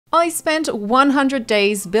I spent 100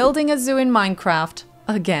 days building a zoo in Minecraft.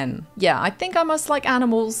 Again. Yeah, I think I must like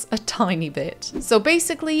animals a tiny bit. So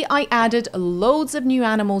basically, I added loads of new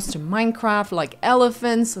animals to Minecraft, like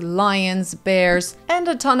elephants, lions, bears, and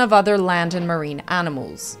a ton of other land and marine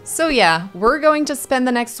animals. So yeah, we're going to spend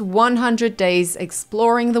the next 100 days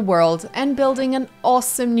exploring the world and building an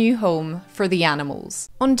awesome new home for the animals.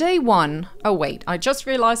 On day 1, oh wait, I just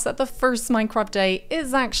realized that the first Minecraft day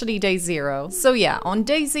is actually day 0. So yeah, on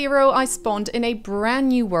day 0, I spawned in a brand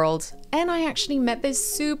new world, and I actually met this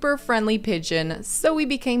super friendly pigeon, so we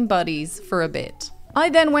became buddies for a bit. I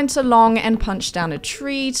then went along and punched down a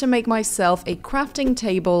tree to make myself a crafting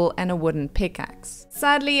table and a wooden pickaxe.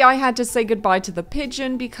 Sadly, I had to say goodbye to the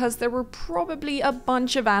pigeon because there were probably a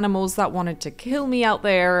bunch of animals that wanted to kill me out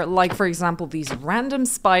there, like for example these random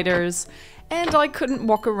spiders, and I couldn't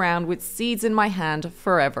walk around with seeds in my hand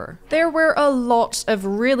forever. There were a lot of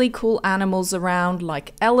really cool animals around,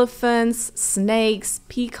 like elephants, snakes,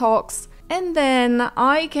 peacocks, and then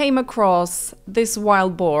I came across this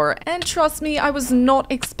wild boar, and trust me, I was not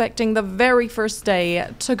expecting the very first day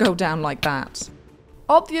to go down like that.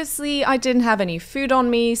 Obviously, I didn't have any food on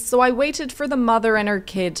me, so I waited for the mother and her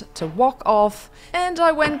kid to walk off, and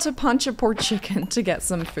I went to punch a poor chicken to get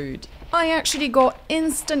some food. I actually got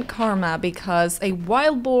instant karma because a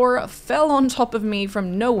wild boar fell on top of me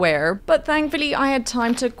from nowhere, but thankfully I had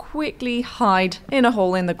time to quickly hide in a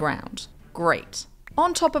hole in the ground. Great.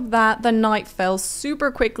 On top of that, the night fell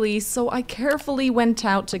super quickly, so I carefully went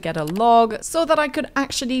out to get a log so that I could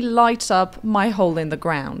actually light up my hole in the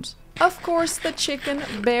ground. Of course, the chicken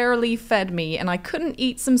barely fed me and I couldn't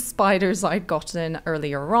eat some spiders I'd gotten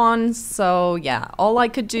earlier on, so yeah, all I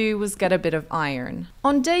could do was get a bit of iron.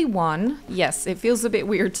 On day 1, yes, it feels a bit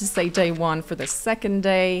weird to say day 1 for the second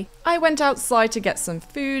day, I went outside to get some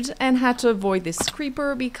food and had to avoid this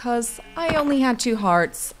creeper because I only had 2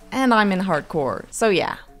 hearts and I'm in hardcore, so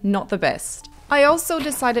yeah, not the best. I also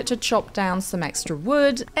decided to chop down some extra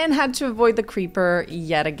wood and had to avoid the creeper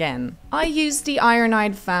yet again. I used the iron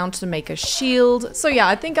I'd found to make a shield, so yeah,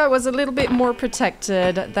 I think I was a little bit more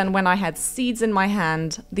protected than when I had seeds in my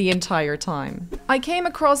hand the entire time. I came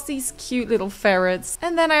across these cute little ferrets,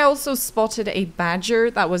 and then I also spotted a badger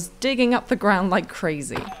that was digging up the ground like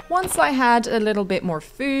crazy. Once I had a little bit more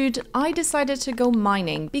food, I decided to go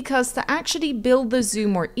mining, because to actually build the zoo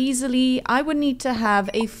more easily, I would need to have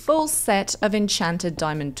a full set of enchanted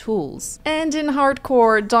diamond tools. And in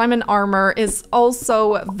hardcore, diamond armor is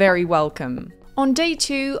also very welcome. On day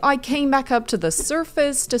 2, I came back up to the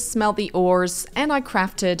surface to smelt the ores and I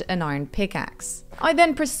crafted an iron pickaxe. I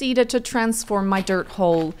then proceeded to transform my dirt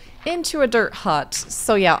hole into a dirt hut.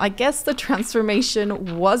 So yeah, I guess the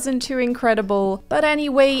transformation wasn't too incredible, but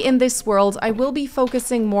anyway, in this world I will be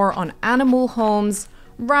focusing more on animal homes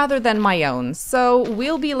rather than my own, so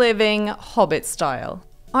we'll be living Hobbit style.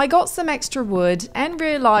 I got some extra wood and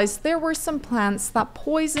realized there were some plants that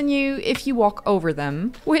poison you if you walk over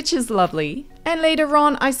them, which is lovely. And later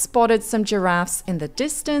on I spotted some giraffes in the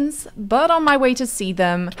distance, but on my way to see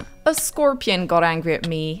them, a scorpion got angry at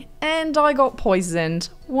me and I got poisoned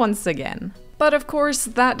once again. But of course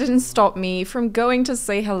that didn't stop me from going to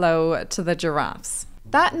say hello to the giraffes.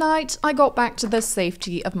 That night I got back to the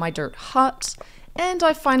safety of my dirt hut and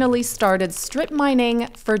I finally started strip mining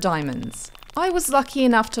for diamonds. I was lucky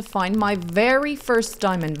enough to find my very first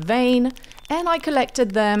diamond vein, and I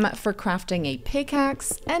collected them for crafting a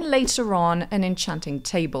pickaxe and later on an enchanting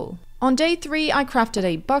table. On day 3, I crafted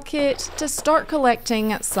a bucket to start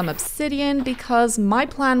collecting some obsidian because my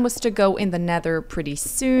plan was to go in the Nether pretty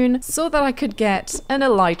soon so that I could get an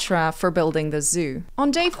elytra for building the zoo. On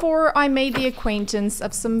day 4, I made the acquaintance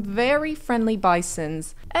of some very friendly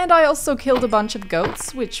bisons, and I also killed a bunch of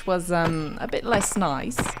goats, which was a bit less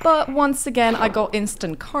nice. But once again, I got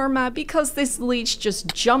instant karma because this leech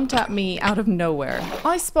just jumped at me out of nowhere.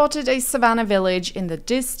 I spotted a savannah village in the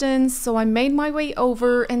distance, so I made my way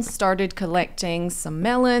over and started collecting some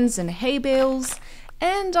melons and hay bales,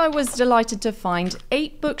 and I was delighted to find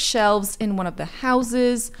 8 bookshelves in one of the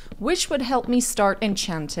houses, which would help me start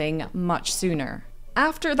enchanting much sooner.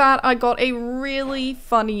 After that, I got a really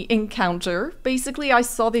funny encounter. Basically, I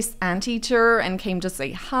saw this anteater and came to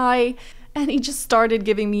say hi, and he just started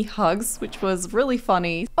giving me hugs, which was really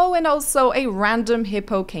funny. Oh, and also a random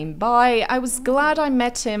hippo came by. I was glad I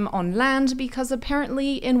met him on land because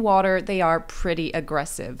apparently in water they are pretty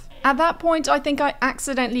aggressive. At that point, I think I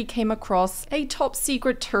accidentally came across a top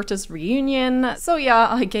secret tortoise reunion, so yeah,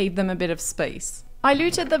 I gave them a bit of space. I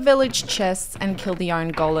looted the village chests and killed the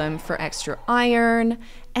iron golem for extra iron,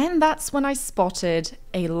 and that's when I spotted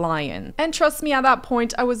a lion. And trust me, at that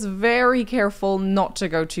point, I was very careful not to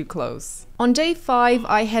go too close. On day 5,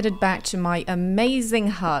 I headed back to my amazing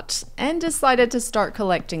hut and decided to start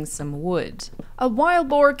collecting some wood. A wild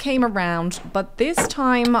boar came around, but this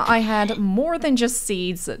time I had more than just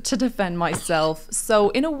seeds to defend myself, so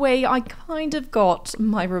in a way I kind of got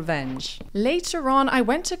my revenge. Later on, I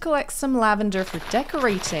went to collect some lavender for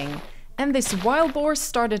decorating, and this wild boar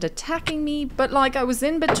started attacking me, but like I was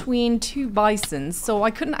in between two bisons, so I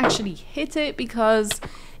couldn't actually hit it because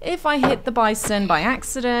if I hit the bison by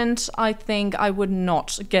accident, I think I would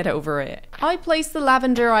not get over it. I placed the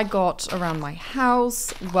lavender I got around my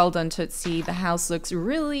house. Well done, Tootsie. The house looks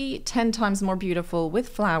really 10 times more beautiful with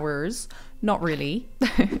flowers. Not really.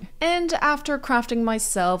 And after crafting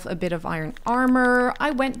myself a bit of iron armor, I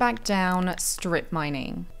went back down strip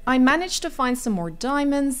mining. I managed to find some more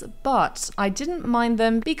diamonds, but I didn't mine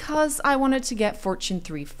them because I wanted to get Fortune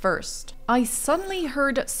 3 first. I suddenly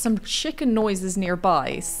heard some chicken noises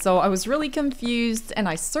nearby, so I was really confused and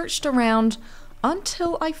I searched around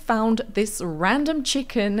until I found this random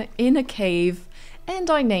chicken in a cave and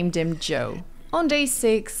I named him Joe. On day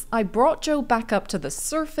 6, I brought Joe back up to the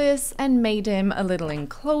surface and made him a little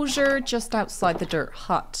enclosure just outside the dirt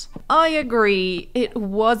hut. I agree, it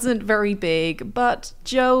wasn't very big, but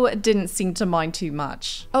Joe didn't seem to mind too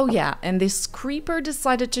much. Oh yeah, and this creeper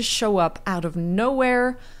decided to show up out of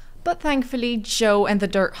nowhere, but thankfully Joe and the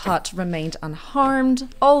dirt hut remained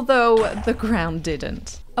unharmed, although the ground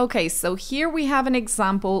didn't. Okay, so here we have an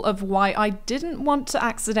example of why I didn't want to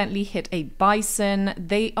accidentally hit a bison.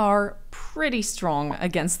 They are pretty strong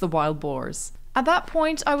against the wild boars. At that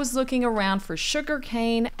point, I was looking around for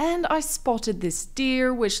sugarcane and I spotted this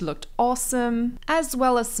deer, which looked awesome, as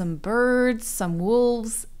well as some birds, some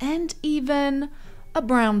wolves, and even a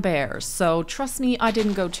brown bear, so trust me, I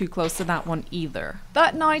didn't go too close to that one either.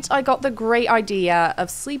 That night, I got the great idea of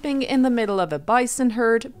sleeping in the middle of a bison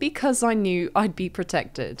herd because I knew I'd be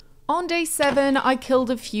protected. On day 7, I killed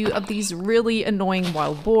a few of these really annoying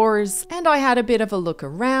wild boars, and I had a bit of a look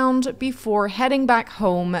around before heading back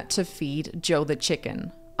home to feed Joe the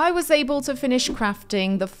chicken. I was able to finish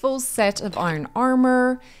crafting the full set of iron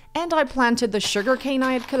armor, and I planted the sugarcane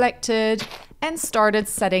I had collected, and started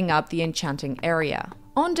setting up the enchanting area.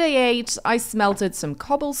 On day 8, I smelted some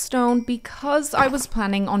cobblestone because I was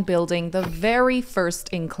planning on building the very first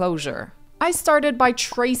enclosure. I started by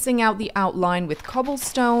tracing out the outline with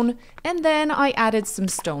cobblestone, and then I added some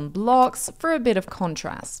stone blocks for a bit of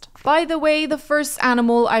contrast. By the way, the first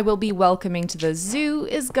animal I will be welcoming to the zoo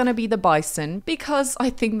is gonna be the bison, because I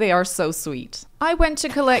think they are so sweet. I went to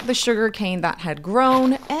collect the sugarcane that had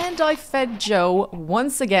grown, and I fed Joe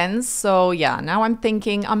once again, so yeah, now I'm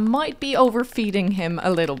thinking I might be overfeeding him a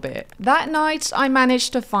little bit. That night, I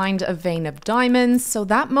managed to find a vein of diamonds, so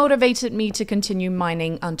that motivated me to continue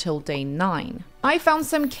mining until day 9. I found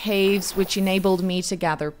some caves which enabled me to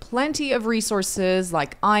gather plenty of resources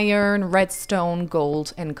like iron, redstone,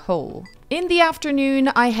 gold, and coal. In the afternoon,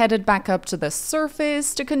 I headed back up to the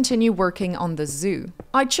surface to continue working on the zoo.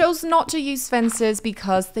 I chose not to use fences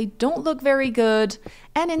because they don't look very good,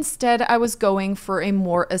 and instead I was going for a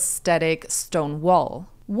more aesthetic stone wall.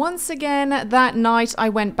 Once again, that night I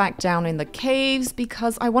went back down in the caves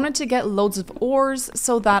because I wanted to get loads of ores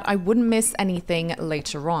so that I wouldn't miss anything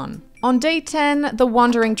later on. On day 10, the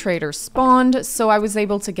wandering trader spawned, so I was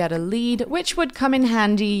able to get a lead, which would come in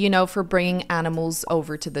handy, you know, for bringing animals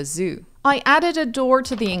over to the zoo. I added a door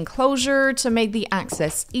to the enclosure to make the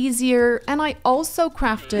access easier, and I also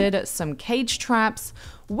crafted some cage traps,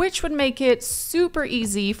 which would make it super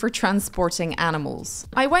easy for transporting animals.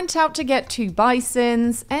 I went out to get 2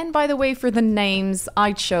 bisons, and by the way, for the names,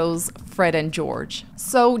 I chose Fred and George.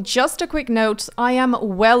 So just a quick note, I am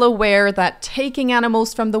well aware that taking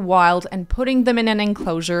animals from the wild and putting them in an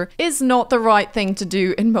enclosure is not the right thing to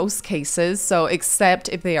do in most cases, so except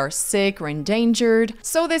if they are sick or endangered.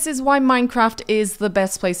 So this is why Minecraft is the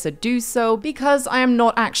best place to do so, because I am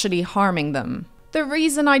not actually harming them. The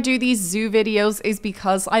reason I do these zoo videos is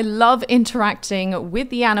because I love interacting with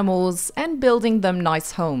the animals and building them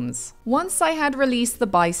nice homes. Once I had released the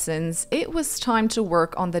bisons, it was time to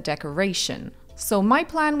work on the decoration. So my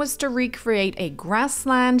plan was to recreate a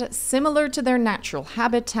grassland similar to their natural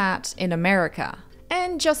habitat in America.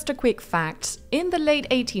 And just a quick fact, in the late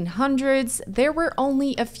 1800s, there were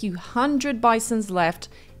only a few hundred bisons left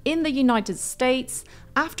in the United States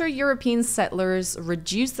after European settlers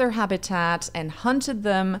reduced their habitat and hunted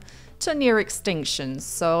them to near extinction.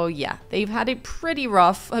 So yeah, they've had it pretty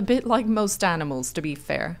rough, a bit like most animals to be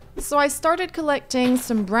fair. So I started collecting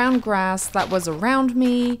some brown grass that was around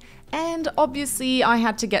me, And obviously I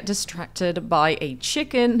had to get distracted by a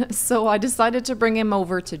chicken, so I decided to bring him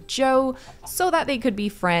over to Joe so that they could be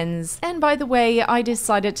friends. And by the way, I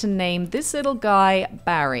decided to name this little guy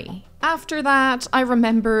Barry. After that, I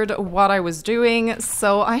remembered what I was doing,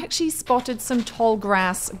 so I actually spotted some tall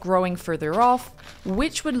grass growing further off,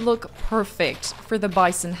 which would look perfect for the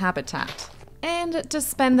bison habitat. And to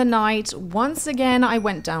spend the night, once again I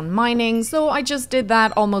went down mining, so I just did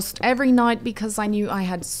that almost every night because I knew I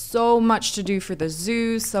had so much to do for the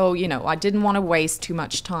zoo, so you know, I didn't want to waste too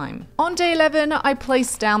much time. On day 11, I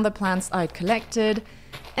placed down the plants I'd collected,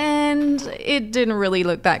 and it didn't really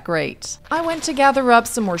look that great. I went to gather up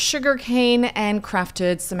some more sugarcane and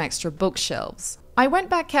crafted some extra bookshelves. I went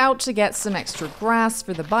back out to get some extra grass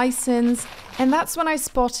for the bisons, and that's when I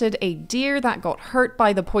spotted a deer that got hurt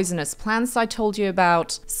by the poisonous plants I told you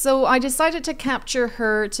about. So I decided to capture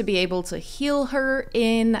her to be able to heal her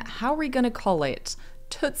in, how are we gonna call it?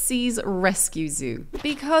 Tootsie's rescue zoo.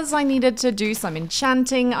 Because I needed to do some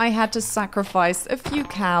enchanting, I had to sacrifice a few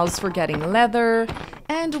cows for getting leather,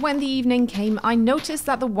 and when the evening came, I noticed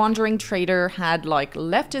that the wandering trader had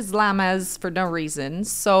left his llamas for no reason,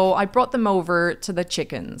 so I brought them over to the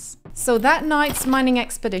chickens. So that night's mining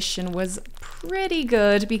expedition was pretty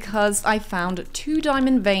good because I found 2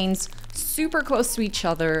 diamond veins super close to each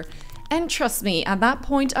other. And trust me, at that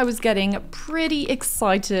point I was getting pretty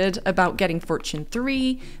excited about getting Fortune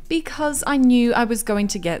 3 because I knew I was going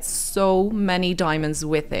to get so many diamonds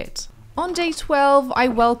with it. On day 12, I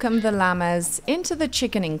welcomed the llamas into the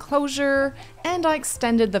chicken enclosure and I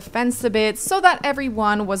extended the fence a bit so that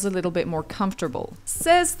everyone was a little bit more comfortable.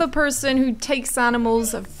 Says the person who takes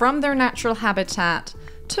animals from their natural habitat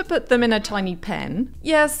to put them in a tiny pen.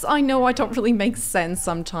 Yes, I know I don't really make sense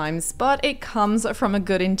sometimes, but it comes from a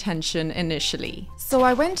good intention initially. So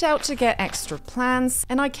I went out to get extra plants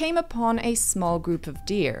and I came upon a small group of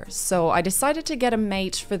deer, so I decided to get a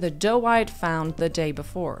mate for the doe I had found the day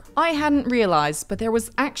before. I hadn't realized, but there was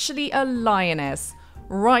actually a lioness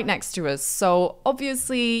right next to us, so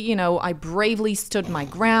obviously, you know, I bravely stood my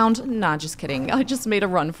ground. Nah, just kidding, I just made a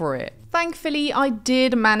run for it. Thankfully, I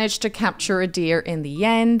did manage to capture a deer in the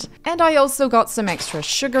end, and I also got some extra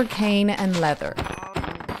sugarcane and leather.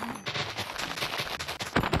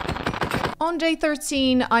 On day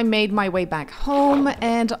 13, I made my way back home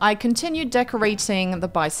and I continued decorating the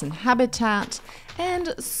bison habitat,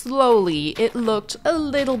 and slowly it looked a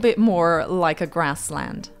little bit more like a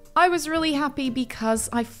grassland. I was really happy because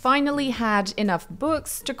I finally had enough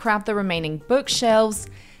books to craft the remaining bookshelves,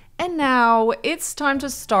 and now it's time to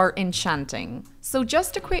start enchanting. So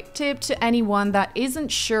just a quick tip to anyone that isn't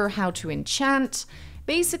sure how to enchant.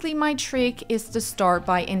 Basically, my trick is to start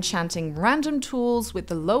by enchanting random tools with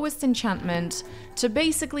the lowest enchantment to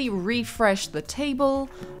basically refresh the table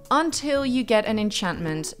until you get an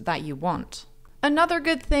enchantment that you want. Another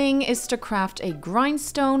good thing is to craft a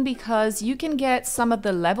grindstone because you can get some of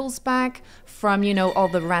the levels back from, you know, all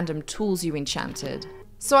the random tools you enchanted.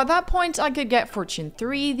 So at that point I could get Fortune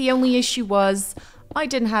 3, the only issue was I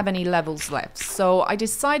didn't have any levels left, so I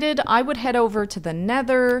decided I would head over to the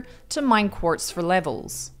Nether to mine quartz for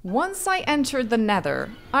levels. Once I entered the Nether,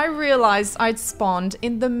 I realized I'd spawned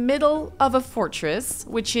in the middle of a fortress,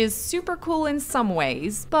 which is super cool in some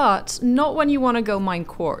ways, but not when you want to go mine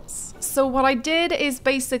quartz. So what I did is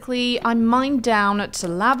basically I mined down to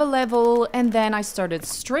lava level and then I started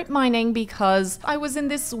strip mining because I was in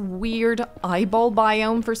this weird eyeball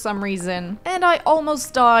biome for some reason, and I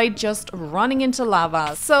almost died just running into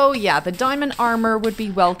lava. So yeah, the diamond armor would be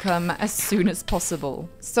welcome as soon as possible.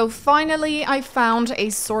 So finally I found a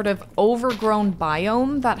sort of overgrown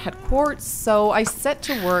biome that had quartz, so I set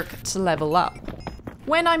to work to level up.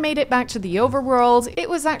 When I made it back to the overworld, it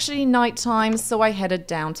was actually nighttime, so I headed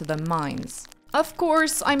down to the mines. Of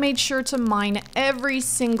course, I made sure to mine every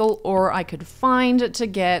single ore I could find to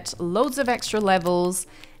get loads of extra levels,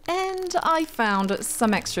 and I found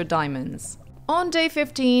some extra diamonds. On day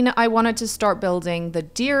 15, I wanted to start building the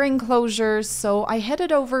deer enclosures, so I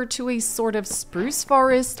headed over to a sort of spruce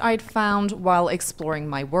forest I'd found while exploring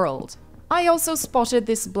my world. I also spotted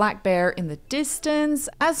this black bear in the distance,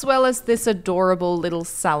 as well as this adorable little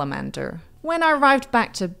salamander. When I arrived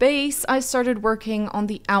back to base, I started working on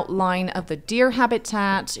the outline of the deer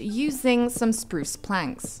habitat using some spruce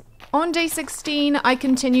planks. On day 16, I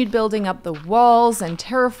continued building up the walls and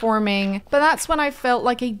terraforming, but that's when I felt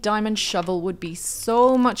like a diamond shovel would be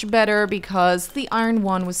so much better because the iron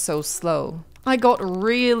one was so slow. I got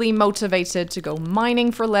really motivated to go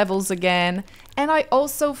mining for levels again, and I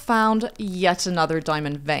also found yet another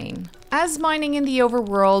diamond vein. As mining in the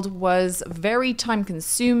overworld was very time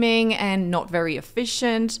consuming and not very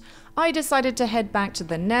efficient, I decided to head back to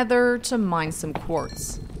the Nether to mine some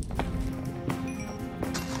quartz.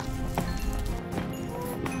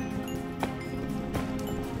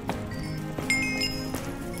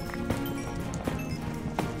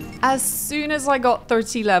 As soon as I got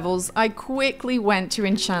 30 levels, I quickly went to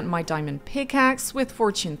enchant my diamond pickaxe with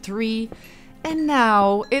Fortune 3, and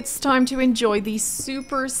now it's time to enjoy the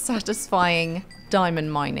super satisfying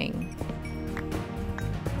diamond mining.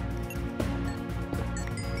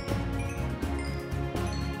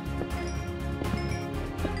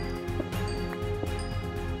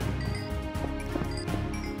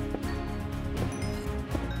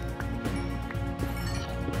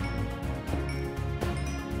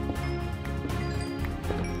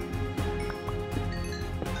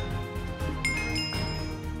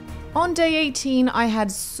 On day 18, I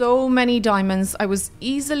had so many diamonds, I was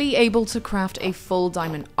easily able to craft a full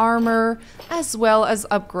diamond armor, as well as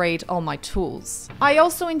upgrade all my tools. I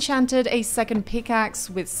also enchanted a second pickaxe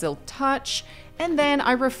with Silk Touch, and then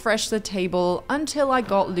I refreshed the table until I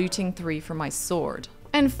got looting 3 for my sword.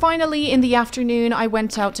 And finally, in the afternoon, I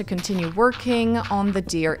went out to continue working on the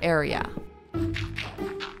deer area.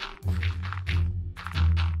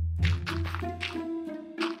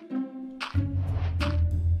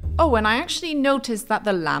 Oh, and I actually noticed that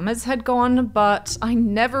the llamas had gone, but I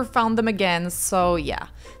never found them again, so yeah,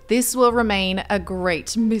 this will remain a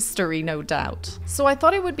great mystery, no doubt. So I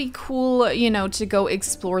thought it would be cool, you know, to go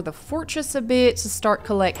explore the fortress a bit, to start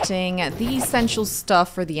collecting the essential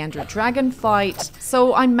stuff for the Ender Dragon fight.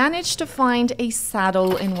 So I managed to find a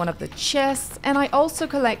saddle in one of the chests, and I also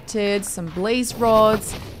collected some blaze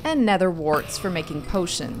rods and nether warts for making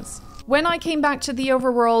potions. When I came back to the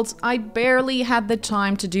overworld, I barely had the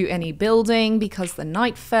time to do any building because the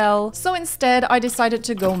night fell, so instead I decided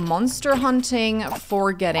to go monster hunting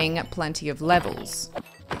for getting plenty of levels.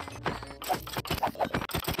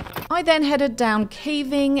 I then headed down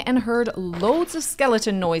caving and heard loads of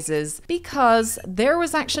skeleton noises because there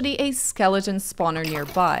was actually a skeleton spawner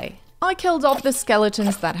nearby. I killed off the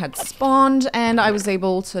skeletons that had spawned and I was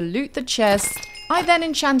able to loot the chest. I then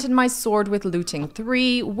enchanted my sword with looting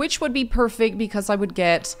 3, which would be perfect because I would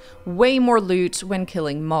get way more loot when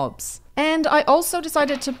killing mobs. And I also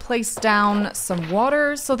decided to place down some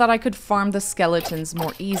water so that I could farm the skeletons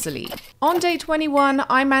more easily. On day 21,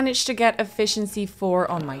 I managed to get efficiency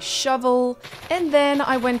 4 on my shovel, and then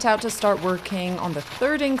I went out to start working on the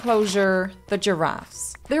third enclosure, the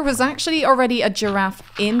giraffes. There was actually already a giraffe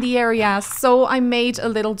in the area, so I made a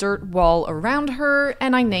little dirt wall around her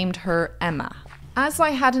and I named her Emma. As I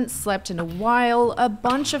hadn't slept in a while, a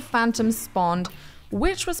bunch of phantoms spawned,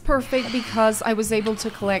 which was perfect because I was able to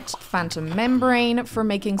collect phantom membrane for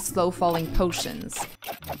making slow falling potions.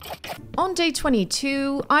 On day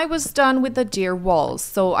 22, I was done with the deer walls,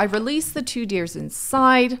 so I released the 2 deers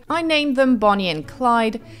inside. I named them Bonnie and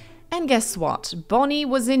Clyde. And guess what? Bonnie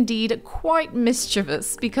was indeed quite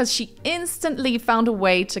mischievous because she instantly found a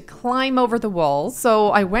way to climb over the wall.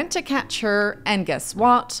 So I went to catch her and guess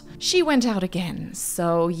what? She went out again.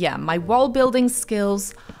 So yeah, my wall building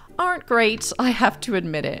skills aren't great, I have to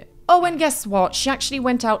admit it. Oh, and guess what? She actually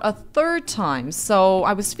went out a 3rd time, so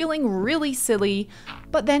I was feeling really silly,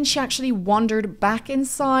 but then she actually wandered back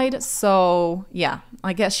inside, so yeah,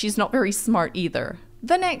 I guess she's not very smart either.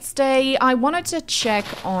 The next day, I wanted to check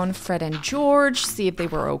on Fred and George, see if they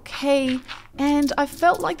were okay, and I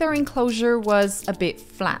felt like their enclosure was a bit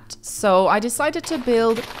flat, so I decided to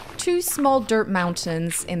build 2 small dirt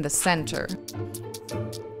mountains in the center.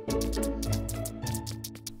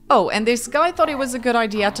 Oh, and this guy thought it was a good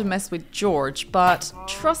idea to mess with George, but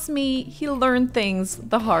trust me, he learned things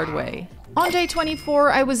the hard way. On day 24,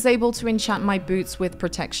 I was able to enchant my boots with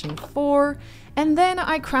protection 4, and then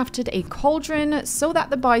I crafted a cauldron so that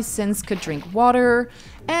the bisons could drink water,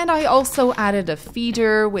 and I also added a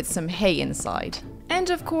feeder with some hay inside. And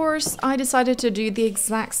of course, I decided to do the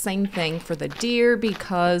exact same thing for the deer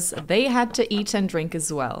because they had to eat and drink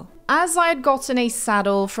as well. As I had gotten a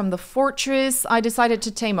saddle from the fortress, I decided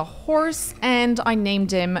to tame a horse and I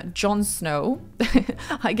named him Jon Snow.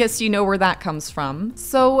 I guess you know where that comes from.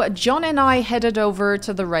 So Jon and I headed over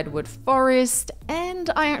to the redwood forest and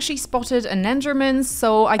I actually spotted an enderman,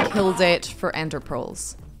 so I killed it for ender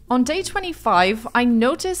pearls. On day 25, I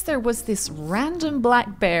noticed there was this random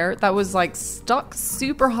black bear that was like stuck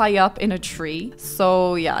super high up in a tree.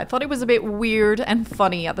 So yeah, I thought it was a bit weird and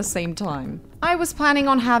funny at the same time. I was planning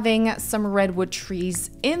on having some redwood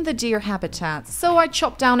trees in the deer habitat, so I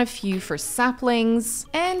chopped down a few for saplings.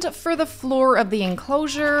 And for the floor of the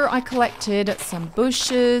enclosure, I collected some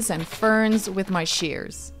bushes and ferns with my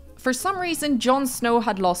shears. For some reason, Jon Snow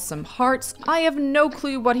had lost some hearts. I have no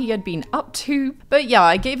clue what he had been up to. But yeah,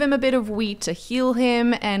 I gave him a bit of wheat to heal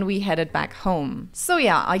him and we headed back home. So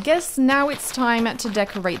yeah, I guess now it's time to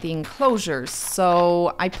decorate the enclosures.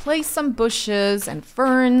 So I placed some bushes and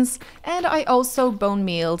ferns, and I also bone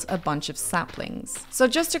mealed a bunch of saplings. So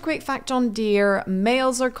just a quick fact on deer,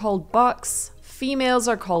 males are called bucks, females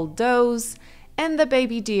are called does, and the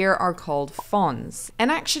baby deer are called fawns. And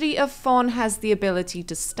actually a fawn has the ability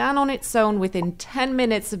to stand on its own within 10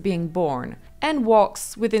 minutes of being born and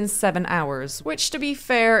walks within 7 hours, which to be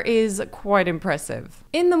fair is quite impressive.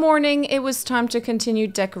 In the morning, it was time to continue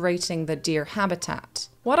decorating the deer habitat.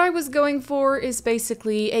 What I was going for is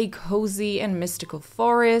basically a cozy and mystical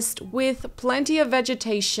forest with plenty of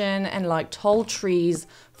vegetation and like tall trees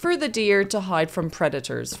for the deer to hide from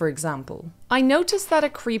predators, for example. I noticed that a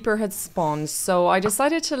creeper had spawned, so I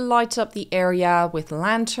decided to light up the area with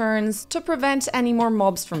lanterns to prevent any more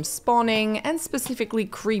mobs from spawning and specifically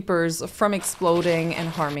creepers from exploding and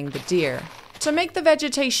harming the deer. To make the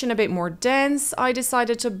vegetation a bit more dense, I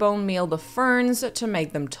decided to bone meal the ferns to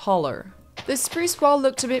make them taller. The spruce wall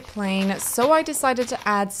looked a bit plain, so I decided to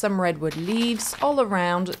add some redwood leaves all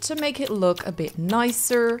around to make it look a bit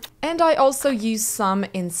nicer. And I also used some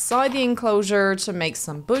inside the enclosure to make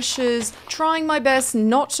some bushes, trying my best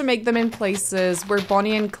not to make them in places where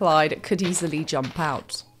Bonnie and Clyde could easily jump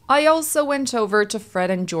out. I also went over to Fred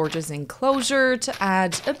and George's enclosure to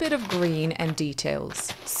add a bit of green and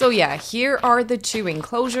details. So yeah, here are the two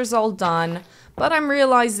enclosures all done. But I'm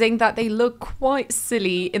realizing that they look quite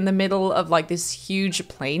silly in the middle of like this huge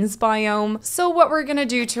plains biome. So what we're gonna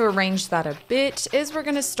do to arrange that a bit is we're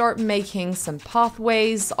gonna start making some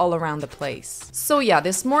pathways all around the place. So yeah,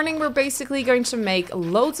 this morning we're basically going to make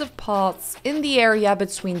loads of paths in the area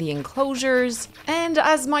between the enclosures. And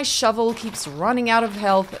as my shovel keeps running out of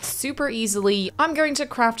health super easily, I'm going to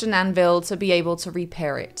craft an anvil to be able to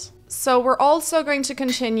repair it. So we're also going to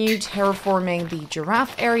continue terraforming the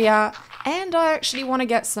giraffe area. And I actually want to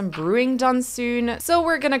get some brewing done soon, so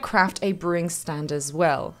we're gonna craft a brewing stand as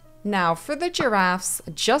well. Now for the giraffes,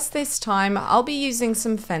 just this time I'll be using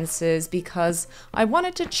some fences because I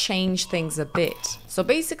wanted to change things a bit. So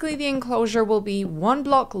basically the enclosure will be 1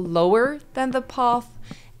 block lower than the path,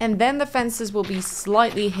 and then the fences will be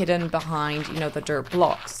slightly hidden behind, the dirt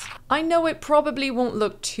blocks. I know it probably won't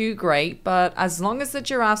look too great, but as long as the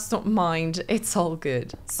giraffes don't mind, it's all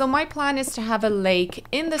good. So my plan is to have a lake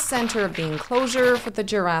in the center of the enclosure for the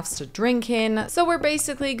giraffes to drink in. So we're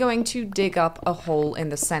basically going to dig up a hole in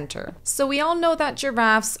the center. So we all know that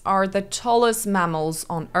giraffes are the tallest mammals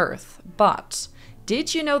on Earth, but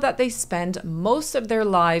did you know that they spend most of their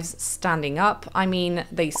lives standing up? I mean,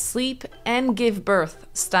 they sleep and give birth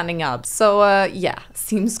standing up. So yeah,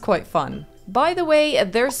 seems quite fun. By the way,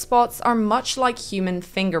 their spots are much like human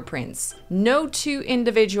fingerprints. No two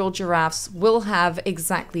individual giraffes will have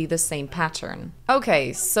exactly the same pattern.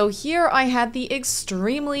 Okay, so here I had the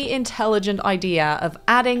extremely intelligent idea of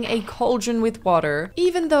adding a cauldron with water,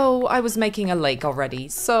 even though I was making a lake already.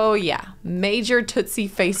 So yeah, major Tootsie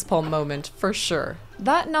facepalm moment for sure.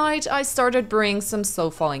 That night, I started brewing some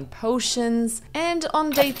slow-falling potions, and on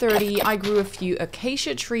day 30, I grew a few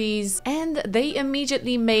acacia trees, and they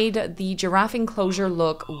immediately made the giraffe enclosure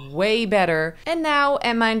look way better, and now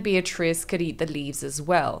Emma and Beatrice could eat the leaves as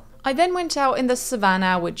well. I then went out in the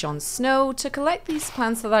savannah with Jon Snow to collect these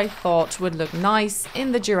plants that I thought would look nice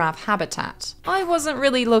in the giraffe habitat. I wasn't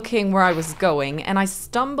really looking where I was going, and I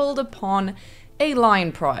stumbled upon a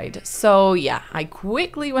lion pride, so yeah, I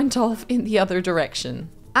quickly went off in the other direction.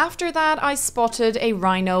 After that, I spotted a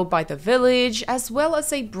rhino by the village, as well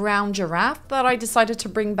as a brown giraffe that I decided to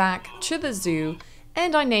bring back to the zoo,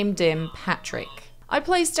 and I named him Patrick. I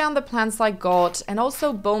placed down the plants I got and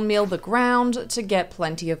also bone mealed the ground to get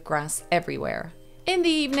plenty of grass everywhere. In the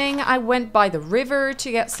evening, I went by the river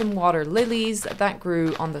to get some water lilies that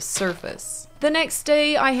grew on the surface. The next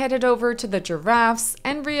day, I headed over to the giraffes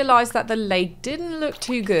and realized that the lake didn't look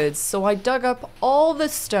too good, so I dug up all the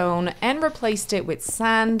stone and replaced it with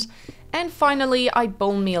sand. And finally, I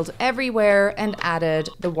bone mealed everywhere and added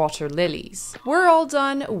the water lilies. We're all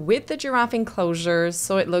done with the giraffe enclosure,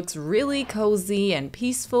 so it looks really cozy and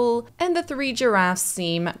peaceful, and the 3 giraffes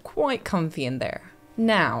seem quite comfy in there.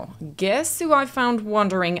 Now, guess who I found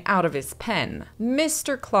wandering out of his pen?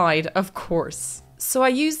 Mr. Clyde, of course. So I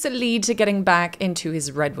used the lead to getting back into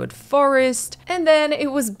his redwood forest, and then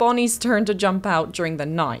it was Bonnie's turn to jump out during the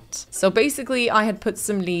night. So basically I had put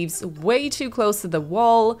some leaves way too close to the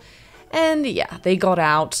wall, And yeah, they got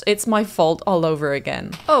out. It's my fault all over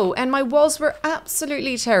again. Oh, and my walls were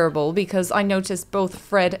absolutely terrible because I noticed both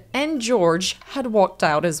Fred and George had walked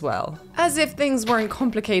out as well. As if things weren't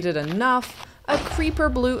complicated enough, a creeper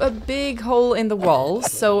blew a big hole in the wall,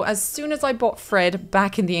 so as soon as I brought Fred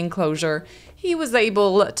back in the enclosure, he was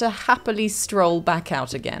able to happily stroll back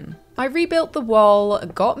out again. I rebuilt the wall,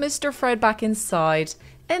 got Mr. Fred back inside,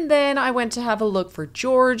 and then I went to have a look for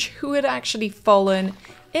George, who had actually fallen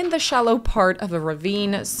in the shallow part of a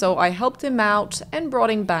ravine, so I helped him out and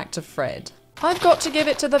brought him back to Fred. I've got to give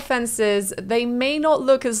it to the fences. They may not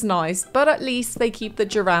look as nice, but at least they keep the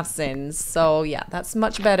giraffes in. So yeah, that's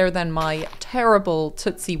much better than my terrible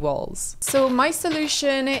Tootsie walls. So my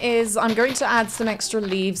solution is I'm going to add some extra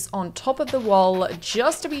leaves on top of the wall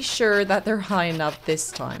just to be sure that they're high enough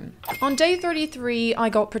this time. On day 33, I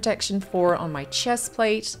got protection 4 on my chest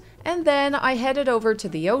plate. And then I headed over to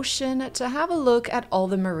the ocean to have a look at all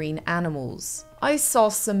the marine animals. I saw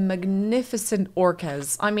some magnificent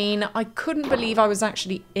orcas. I mean, I couldn't believe I was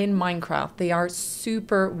actually in Minecraft. They are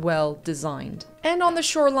super well designed. And on the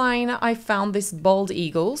shoreline, I found this bald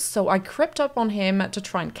eagle, so I crept up on him to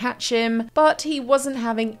try and catch him, but he wasn't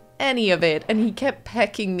having any of it, and he kept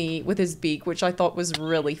pecking me with his beak, which I thought was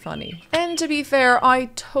really funny. And to be fair,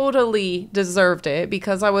 I totally deserved it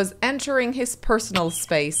because I was entering his personal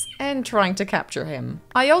space and trying to capture him.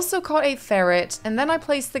 I also caught a ferret, and then I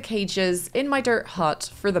placed the cages in my dirt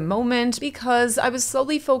hut for the moment because I was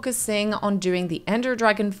slowly focusing on doing the Ender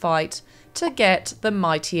Dragon fight to get the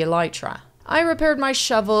mighty elytra. I repaired my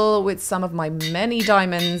shovel with some of my many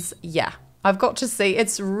diamonds. Yeah, I've got to say,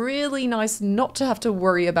 it's really nice not to have to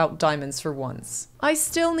worry about diamonds for once. I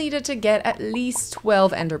still needed to get at least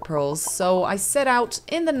 12 ender pearls, so I set out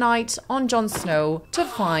in the night on Jon Snow to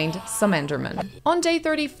find some endermen. On day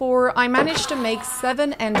 34, I managed to make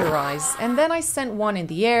 7 ender eyes, and then I sent one in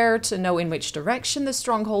the air to know in which direction the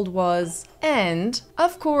stronghold was. And,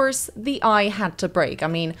 of course, the eye had to break. I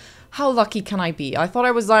mean, how lucky can I be? I thought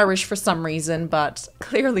I was Irish for some reason, but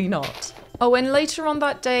clearly not. Oh, and later on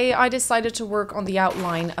that day, I decided to work on the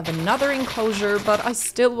outline of another enclosure, but I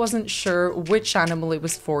still wasn't sure which animal it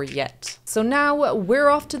was for yet. So now we're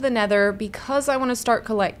off to the Nether because I want to start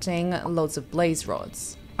collecting loads of blaze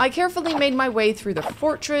rods. I carefully made my way through the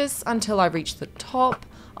fortress until I reached the top.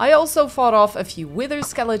 I also fought off a few wither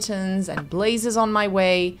skeletons and blazes on my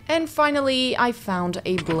way, and finally I found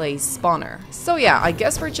a blaze spawner. So yeah, I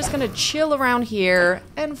guess we're just gonna chill around here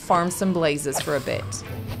and farm some blazes for a bit.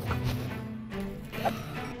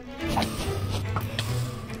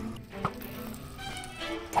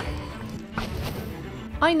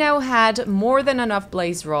 I now had more than enough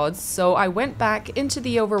blaze rods, so I went back into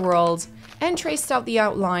the overworld and traced out the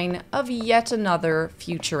outline of yet another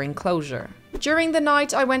future enclosure. During the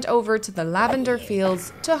night, I went over to the lavender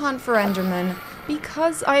fields to hunt for endermen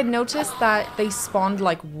because I had noticed that they spawned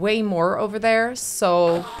like way more over there,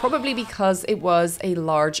 so probably because it was a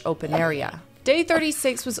large open area. Day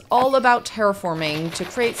 36 was all about terraforming to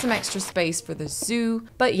create some extra space for the zoo,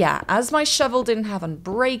 but yeah, as my shovel didn't have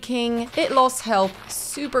unbreaking, it lost health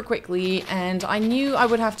super quickly, and I knew I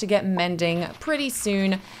would have to get mending pretty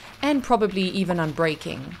soon, and probably even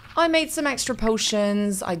unbreaking. I made some extra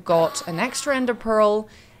potions, I got an extra ender pearl,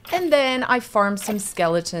 and then I farmed some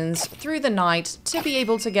skeletons through the night to be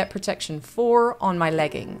able to get protection 4 on my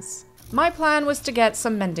leggings. My plan was to get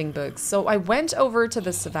some mending books, so I went over to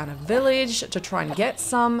the savannah village to try and get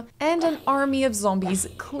some, and an army of zombies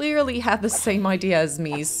clearly had the same idea as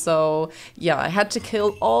me, so yeah, I had to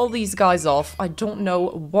kill all these guys off. I don't know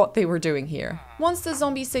what they were doing here. Once the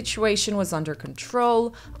zombie situation was under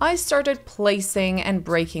control, I started placing and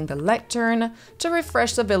breaking the lectern to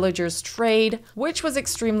refresh the villagers' trade, which was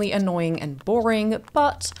extremely annoying and boring,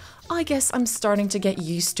 but I guess I'm starting to get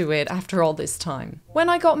used to it after all this time. When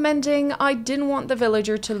I got mending, I didn't want the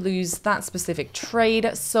villager to lose that specific trade,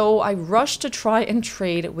 so I rushed to try and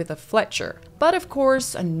trade with a Fletcher. But of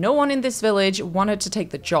course, no one in this village wanted to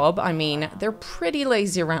take the job. I mean, they're pretty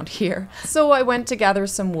lazy around here. So I went to gather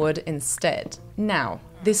some wood instead. Now,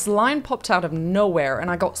 this lion popped out of nowhere and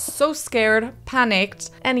I got so scared,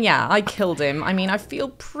 panicked, and yeah, I killed him. I mean, I feel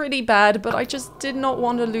pretty bad, but I just did not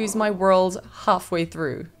want to lose my world halfway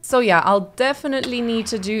through. So yeah, I'll definitely need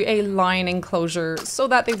to do a lion enclosure so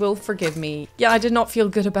that they will forgive me. Yeah, I did not feel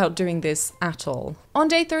good about doing this at all. On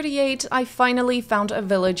day 38, I finally found a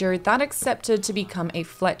villager that accepted to become a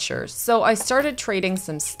Fletcher, so I started trading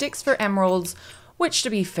some sticks for emeralds, which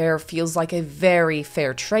to be fair feels like a very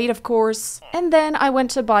fair trade, of course. And then I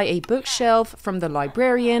went to buy a bookshelf from the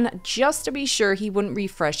librarian just to be sure he wouldn't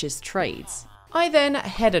refresh his trades. I then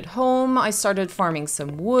headed home. I started farming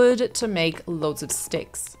some wood to make loads of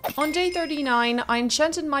sticks. On day 39, I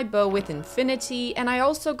enchanted my bow with infinity, and I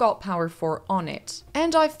also got power 4 on it.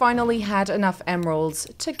 And I finally had enough emeralds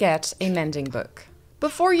to get a mending book.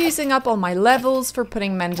 Before using up all my levels for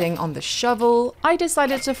putting mending on the shovel, I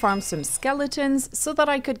decided to farm some skeletons so that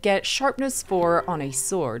I could get sharpness 4 on a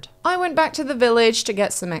sword. I went back to the village to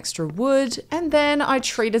get some extra wood, and then I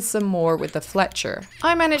traded some more with the Fletcher.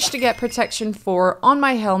 I managed to get protection 4 on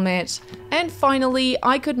my helmet, and finally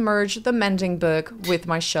I could merge the mending book with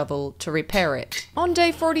my shovel to repair it. On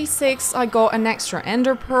day 46, I got an extra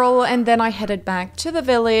ender pearl, and then I headed back to the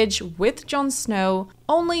village with Jon Snow,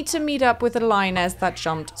 only to meet up with a lioness that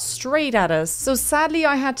jumped straight at us, so sadly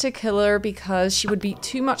I had to kill her because she would be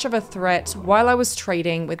too much of a threat while I was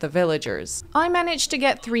trading with the villagers. I managed to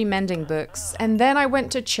get 3 mending books, and then I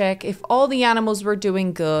went to check if all the animals were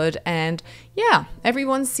doing good, and yeah,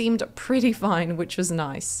 everyone seemed pretty fine, which was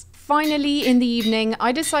nice. Finally, in the evening,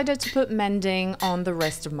 I decided to put mending on the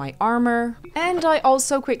rest of my armor, and I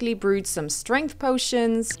also quickly brewed some strength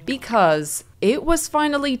potions because it was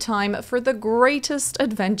finally time for the greatest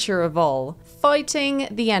adventure of all, fighting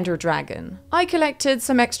the Ender Dragon. I collected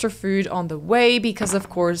some extra food on the way because, of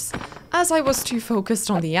course, as I was too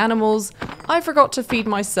focused on the animals, I forgot to feed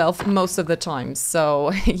myself most of the time,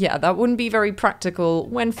 so yeah, that wouldn't be very practical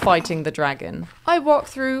when fighting the dragon. I walked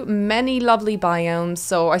through many lovely biomes,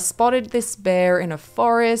 so I spotted this bear in a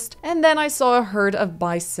forest, and then I saw a herd of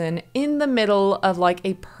bison in the middle of like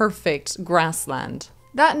a perfect grassland.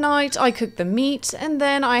 That night I cooked the meat, and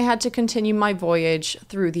then I had to continue my voyage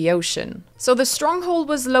through the ocean. So the stronghold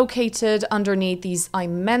was located underneath these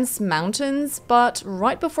immense mountains, but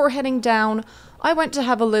right before heading down, I went to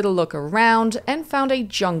have a little look around and found a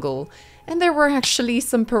jungle, and there were actually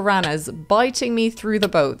some piranhas biting me through the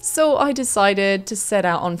boat, so I decided to set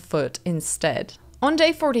out on foot instead. On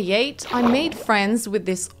day 48, I made friends with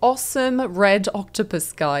this awesome red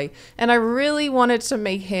octopus guy, and I really wanted to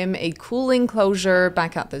make him a cool enclosure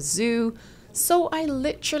back at the zoo, so I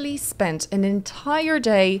literally spent an entire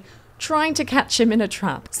day trying to catch him in a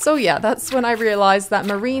trap. So yeah, that's when I realized that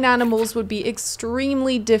marine animals would be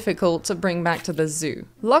extremely difficult to bring back to the zoo.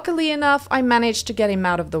 Luckily enough, I managed to get him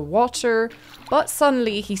out of the water, but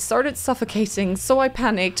suddenly he started suffocating, so I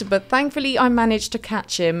panicked, but thankfully I managed to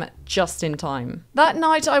catch him just in time. That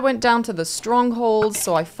night I went down to the stronghold,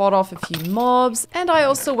 so I fought off a few mobs, and I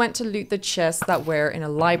also went to loot the chests that were in a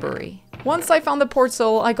library. Once I found the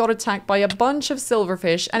portal, I got attacked by a bunch of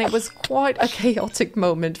silverfish, and it was quite a chaotic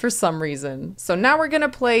moment for some reason. So now we're gonna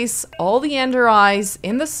place all the ender eyes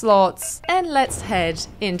in the slots, and let's head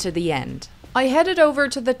into the end. I headed over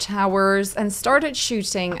to the towers and started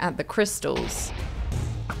shooting at the crystals.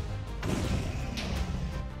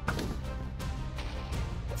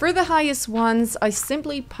 For the highest ones, I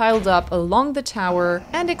simply piled up along the tower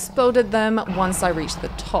and exploded them once I reached the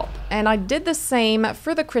top. And I did the same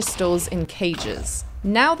for the crystals in cages.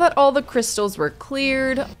 Now that all the crystals were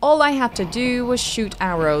cleared, all I had to do was shoot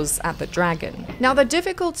arrows at the dragon. Now the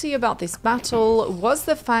difficulty about this battle was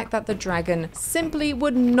the fact that the dragon simply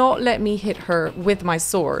would not let me hit her with my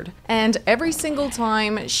sword. And every single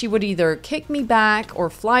time she would either kick me back or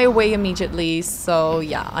fly away immediately, so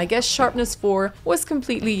yeah, I guess sharpness 4 was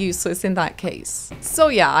completely useless in that case. So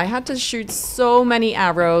yeah, I had to shoot so many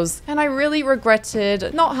arrows, and I really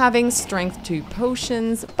regretted not having strength 2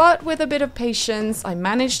 potions, but with a bit of patience, I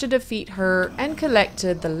managed to defeat her and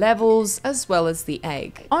collected the levels as well as the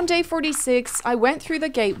egg. On day 46, I went through the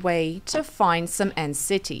gateway to find some end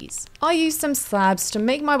cities. I used some slabs to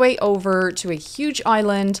make my way over to a huge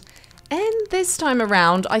island, and this time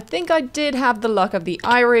around, I think I did have the luck of the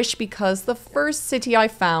Irish because the first city I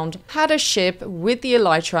found had a ship with the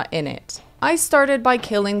elytra in it. I started by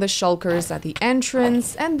killing the shulkers at the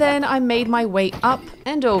entrance, and then I made my way up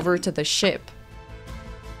and over to the ship.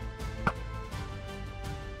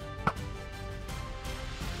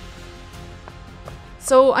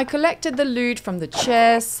 So I collected the loot from the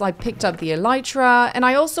chests, I picked up the elytra, and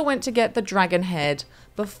I also went to get the dragon head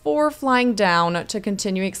before flying down to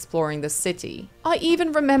continue exploring the city. I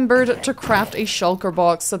even remembered to craft a shulker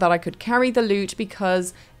box so that I could carry the loot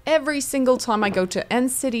because every single time I go to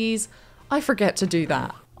end cities, I forget to do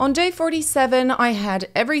that. On day 47, I had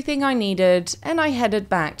everything I needed and I headed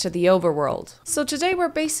back to the overworld. So today we're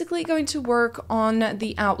basically going to work on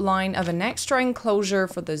the outline of an extra enclosure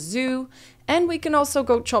for the zoo And we can also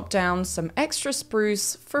go chop down some extra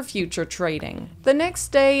spruce for future trading. The next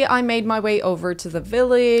day, I made my way over to the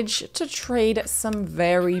village to trade some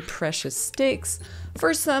very precious sticks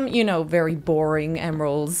for some, you know, very boring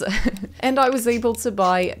emeralds. And I was able to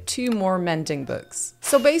buy 2 more mending books.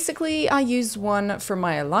 So basically, I used one for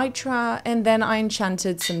my elytra, and then I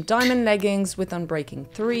enchanted some diamond leggings with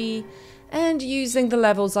Unbreaking 3. And using the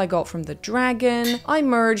levels I got from the dragon, I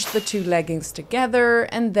merged the 2 leggings together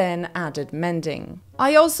and then added mending.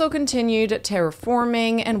 I also continued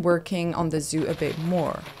terraforming and working on the zoo a bit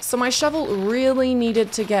more. So my shovel really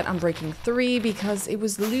needed to get Unbreaking 3 because it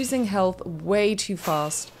was losing health way too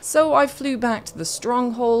fast. So I flew back to the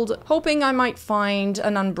stronghold, hoping I might find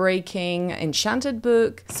an Unbreaking enchanted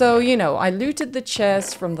book. So, you know, I looted the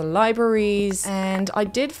chest from the libraries and I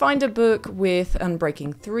did find a book with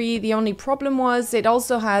Unbreaking 3. The only problem was it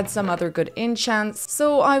also had some other good enchants,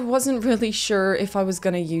 so I wasn't really sure if I was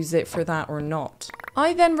gonna use it for that or not.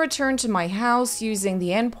 I then returned to my house using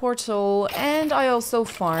the end portal, and I also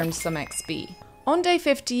farmed some XP. On day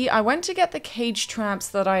 50, I went to get the cage traps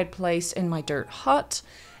that I had placed in my dirt hut,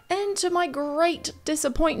 and to my great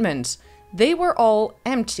disappointment, they were all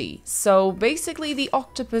empty. So basically the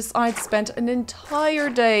octopus I'd spent an entire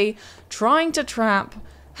day trying to trap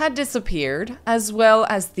had disappeared, as well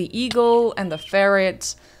as the eagle and the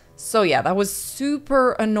ferret. So yeah, that was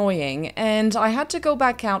super annoying, and I had to go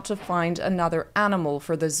back out to find another animal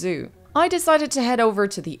for the zoo. I decided to head over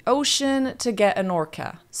to the ocean to get an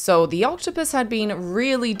orca. So the octopus had been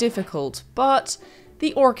really difficult, but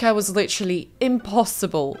the orca was literally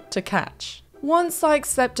impossible to catch. Once I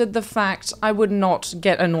accepted the fact I would not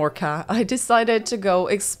get an orca, I decided to go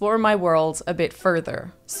explore my world a bit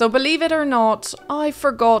further. So believe it or not, I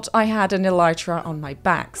forgot I had an elytra on my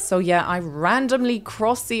back. So yeah, I randomly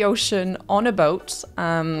crossed the ocean on a boat,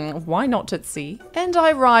 why not at sea? And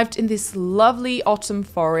I arrived in this lovely autumn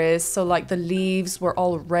forest, so like the leaves were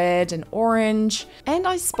all red and orange, and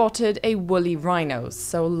I spotted a woolly rhino.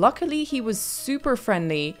 So luckily he was super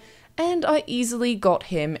friendly, and I easily got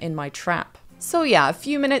him in my trap. So yeah, a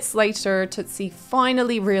few minutes later, Tootsie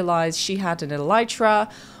finally realized she had an elytra.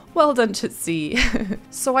 Well done, Tootsie.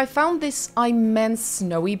 So I found this immense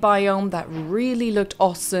snowy biome that really looked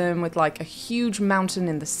awesome with like a huge mountain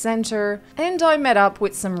in the center. And I met up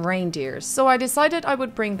with some reindeers, so I decided I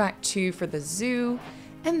would bring back 2 for the zoo.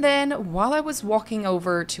 And then while I was walking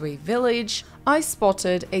over to a village, I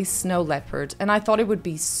spotted a snow leopard, and I thought it would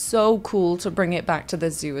be so cool to bring it back to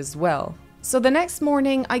the zoo as well. So the next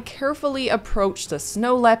morning, I carefully approached the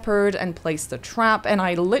snow leopard and placed the trap, and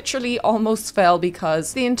I literally almost fell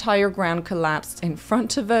because the entire ground collapsed in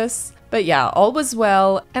front of us. But yeah, all was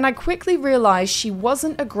well, and I quickly realized she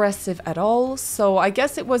wasn't aggressive at all, so I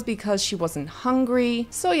guess it was because she wasn't hungry.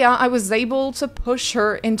 So yeah, I was able to push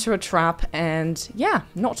her into a trap, and yeah,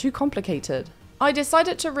 not too complicated. I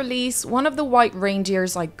decided to release one of the white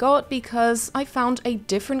reindeers I got because I found a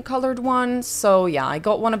different colored one, so yeah, I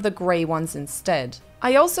got one of the gray ones instead.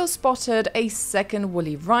 I also spotted a second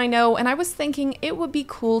woolly rhino, and I was thinking it would be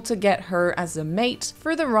cool to get her as a mate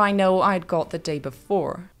for the rhino I'd got the day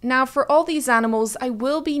before. Now for all these animals, I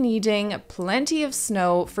will be needing plenty of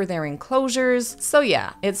snow for their enclosures, so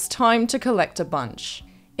yeah, it's time to collect a bunch.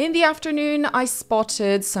 In the afternoon, I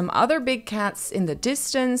spotted some other big cats in the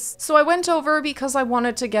distance, so I went over because I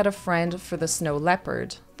wanted to get a friend for the snow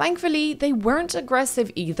leopard. Thankfully, they weren't aggressive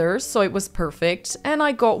either, so it was perfect, and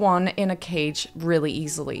I got one in a cage really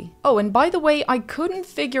easily. Oh, and by the way, I couldn't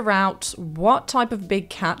figure out what type of big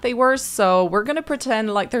cat they were, so we're gonna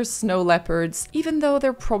pretend like they're snow leopards, even though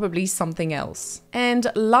they're probably something else.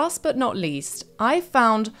 And last but not least, I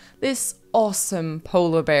found this awesome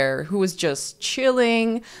polar bear who was just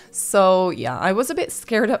chilling. So yeah, I was a bit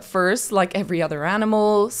scared at first, like every other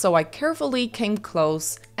animal, so I carefully came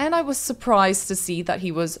close, and I was surprised to see that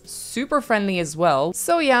he was super friendly as well.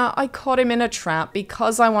 So yeah, I caught him in a trap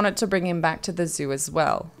because I wanted to bring him back to the zoo as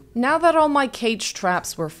well. Now that all my cage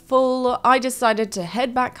traps were full, I decided to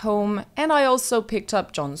head back home, and I also picked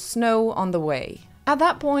up Jon Snow on the way. At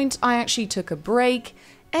that point, I actually took a break,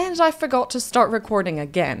 and I forgot to start recording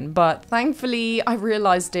again, but thankfully I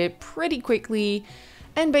realized it pretty quickly.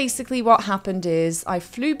 And basically what happened is I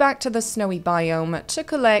flew back to the snowy biome to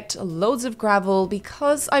collect loads of gravel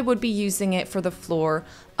because I would be using it for the floor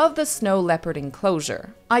of the snow leopard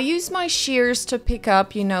enclosure. I used my shears to pick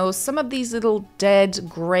up, you know, some of these little dead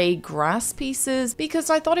gray grass pieces because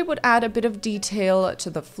I thought it would add a bit of detail to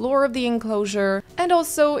the floor of the enclosure, and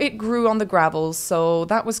also it grew on the gravel, so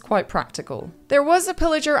that was quite practical. There was a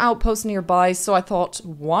pillager outpost nearby, so I thought,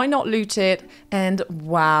 why not loot it? And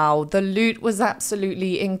wow, the loot was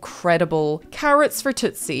absolutely incredible. Carrots for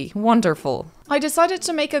Tootsie, wonderful. I decided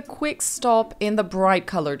to make a quick stop in the bright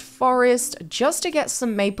colored forest just to get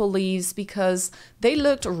some maple leaves because they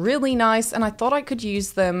looked really nice and I thought I could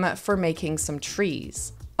use them for making some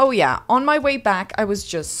trees. Oh yeah, on my way back, I was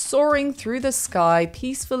just soaring through the sky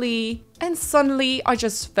peacefully and suddenly I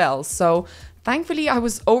just fell. So thankfully I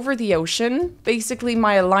was over the ocean. Basically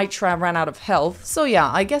my elytra ran out of health. So yeah,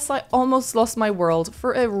 I guess I almost lost my world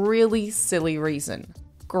for a really silly reason.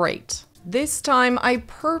 Great. This time I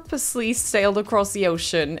purposely sailed across the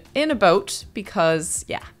ocean in a boat because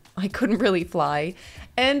yeah, I couldn't really fly.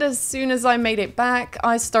 And as soon as I made it back,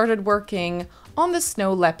 I started working on the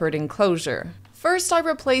snow leopard enclosure. First, I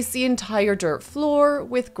replaced the entire dirt floor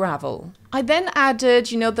with gravel. I then added,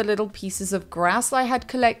 the little pieces of grass I had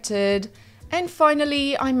collected. And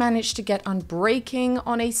finally, I managed to get unbreaking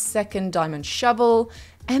on a second diamond shovel,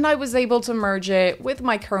 and I was able to merge it with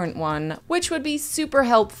my current one, which would be super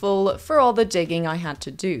helpful for all the digging I had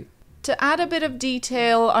to do. To add a bit of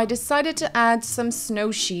detail, I decided to add some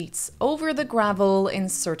snow sheets over the gravel in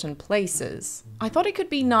certain places. I thought it could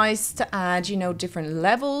be nice to add, different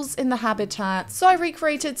levels in the habitat, so I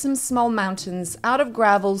recreated some small mountains out of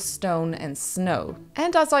gravel, stone, and snow.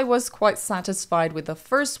 And as I was quite satisfied with the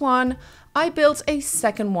first one, I built a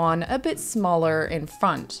second one a bit smaller in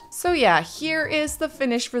front. So yeah, here is the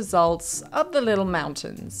finished results of the little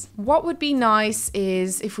mountains. What would be nice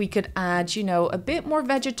is if we could add, a bit more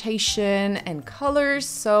vegetation and colors.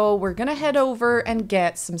 So we're gonna head over and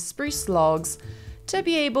get some spruce logs to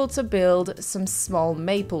be able to build some small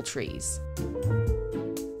maple trees.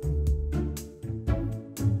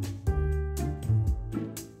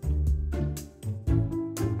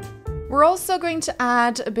 We're also going to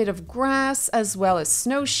add a bit of grass as well as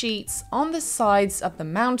snow sheets on the sides of the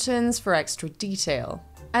mountains for extra detail.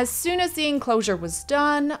 As soon as the enclosure was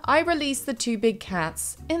done, I released the two big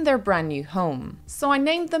cats in their brand new home. So I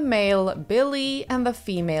named the male Billy and the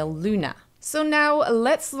female Luna. So now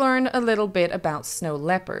let's learn a little bit about snow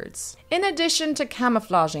leopards. In addition to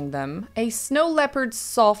camouflaging them, a snow leopard's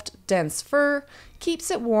soft, dense fur keeps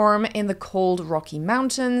it warm in the cold, rocky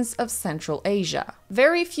mountains of Central Asia.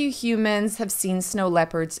 Very few humans have seen snow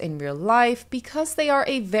leopards in real life because they are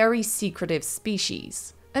a very secretive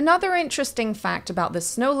species. Another interesting fact about the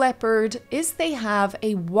snow leopard is they have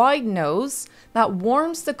a wide nose that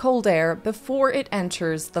warms the cold air before it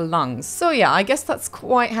enters the lungs. So yeah, I guess that's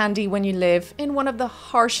quite handy when you live in one of the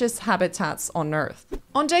harshest habitats on Earth.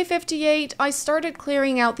 On day 58, I started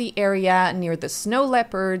clearing out the area near the snow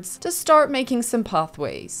leopards to start making some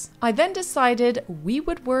pathways. I then decided we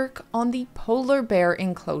would work on the polar bear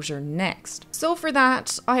enclosure next. So for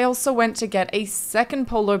that, I also went to get a second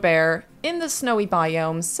polar bear in the snowy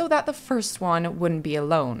biomes so that the first one wouldn't be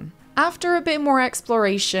alone. After a bit more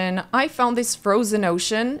exploration, I found this frozen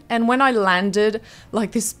ocean, and when I landed,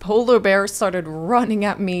 this polar bear started running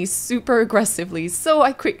at me super aggressively, so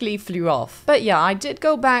I quickly flew off. But yeah, I did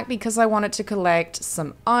go back because I wanted to collect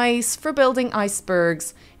some ice for building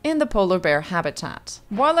icebergs in the polar bear habitat.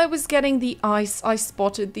 While I was getting the ice, I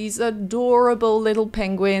spotted these adorable little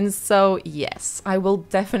penguins, so yes, I will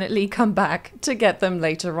definitely come back to get them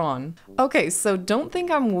later on. Okay, so don't think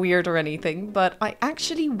I'm weird or anything, but I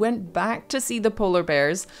actually went back to see the polar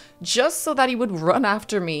bears just so that he would run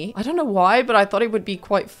after me. I don't know why, but I thought it would be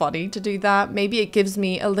quite funny to do that. Maybe it gives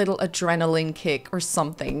me a little adrenaline kick or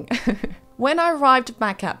something. When I arrived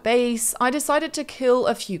back at base, I decided to kill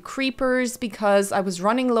a few creepers because I was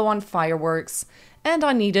running low on fireworks and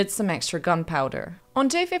I needed some extra gunpowder. On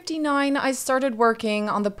day 59, I started working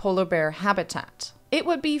on the polar bear habitat. It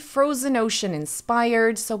would be frozen ocean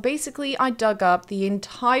inspired, so basically I dug up the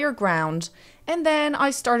entire ground and then I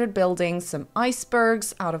started building some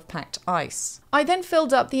icebergs out of packed ice. I then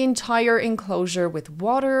filled up the entire enclosure with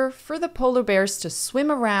water for the polar bears to swim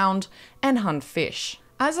around and hunt fish.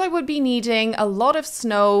 As I would be needing a lot of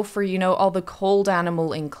snow for, all the cold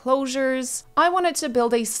animal enclosures, I wanted to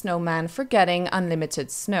build a snowman for getting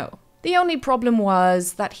unlimited snow. The only problem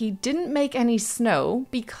was that he didn't make any snow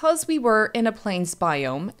because we were in a plains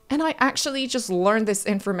biome, and I actually just learned this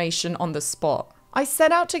information on the spot. I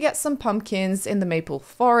set out to get some pumpkins in the maple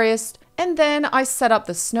forest, and then I set up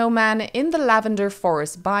the snowman in the lavender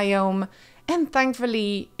forest biome, and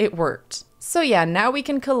thankfully it worked. So yeah, now we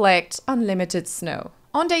can collect unlimited snow.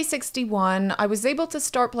 On day 61, I was able to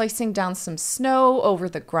start placing down some snow over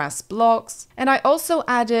the grass blocks, and I also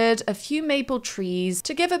added a few maple trees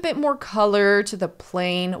to give a bit more color to the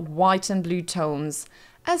plain white and blue tones,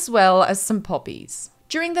 as well as some poppies.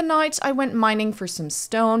 During the night, I went mining for some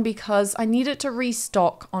stone because I needed to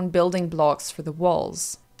restock on building blocks for the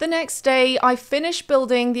walls. The next day, I finished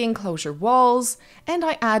building the enclosure walls, and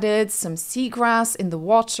I added some seagrass in the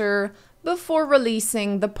water before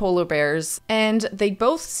releasing the polar bears, and they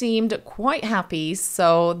both seemed quite happy,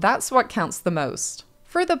 so that's what counts the most.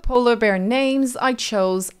 For the polar bear names, I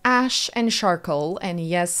chose Ash and Charcoal, and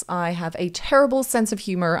yes, I have a terrible sense of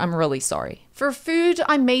humor, I'm really sorry. For food,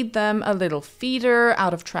 I made them a little feeder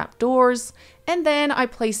out of trapdoors, and then I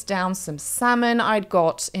placed down some salmon I'd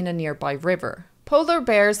got in a nearby river. Polar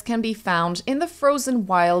bears can be found in the frozen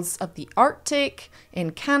wilds of the Arctic,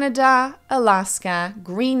 in Canada, Alaska,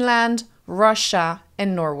 Greenland, Russia,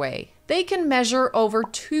 and Norway. They can measure over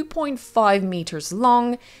 2.5 meters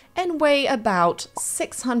long and weigh about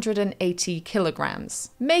 680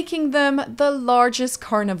 kilograms, making them the largest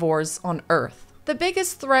carnivores on Earth. The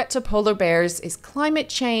biggest threat to polar bears is climate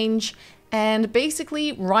change, and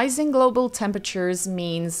basically rising global temperatures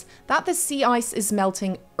means that the sea ice is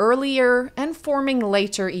melting earlier and forming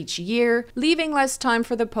later each year, leaving less time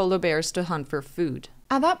for the polar bears to hunt for food.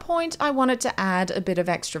 At that point, I wanted to add a bit of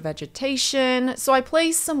extra vegetation, so I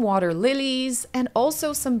placed some water lilies and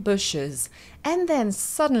also some bushes. And then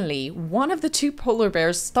suddenly, one of the two polar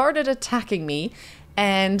bears started attacking me,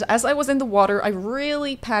 and as I was in the water, I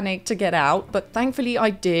really panicked to get out, but thankfully I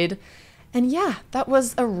did. And yeah, that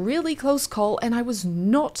was a really close call, and I was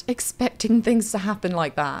not expecting things to happen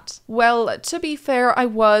like that. Well, to be fair, I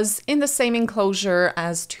was in the same enclosure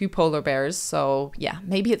as two polar bears, so yeah,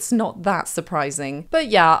 maybe it's not that surprising. But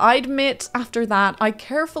yeah, I admit after that, I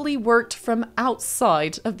carefully worked from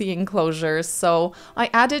outside of the enclosure, so I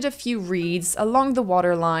added a few reeds along the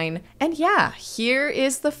waterline, and yeah, here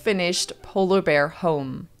is the finished polar bear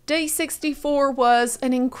home. Day 64 was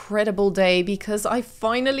an incredible day because I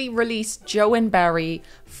finally released Joe and Barry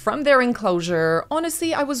from their enclosure.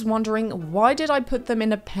 Honestly, I was wondering, why did I put them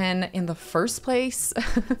in a pen in the first place?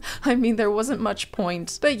 I mean, there wasn't much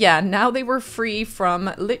point. But yeah, now they were free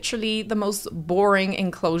from literally the most boring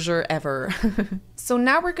enclosure ever. So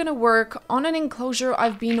now we're gonna work on an enclosure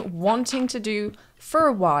I've been wanting to do for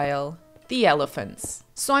a while. The elephants.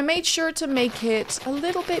 So I made sure to make it a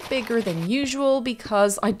little bit bigger than usual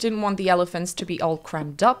because I didn't want the elephants to be all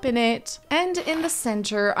crammed up in it. And in the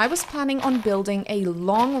center, I was planning on building a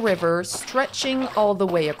long river stretching all the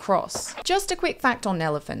way across. Just a quick fact on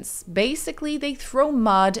elephants. Basically, they throw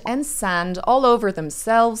mud and sand all over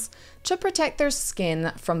themselves to protect their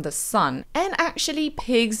skin from the sun. And actually,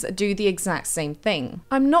 pigs do the exact same thing.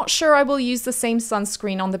 I'm not sure I will use the same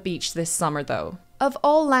sunscreen on the beach this summer though. Of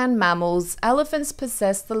all land mammals, elephants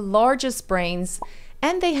possess the largest brains,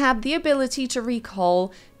 and they have the ability to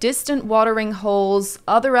recall distant watering holes,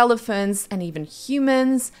 other elephants, and even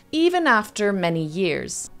humans, even after many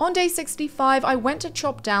years. On day 65, I went to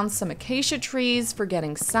chop down some acacia trees for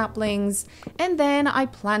getting saplings, and then I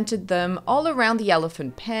planted them all around the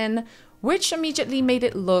elephant pen, which immediately made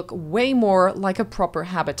it look way more like a proper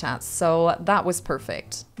habitat, so that was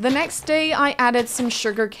perfect. The next day, I added some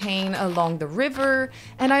sugarcane along the river,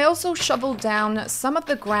 and I also shoveled down some of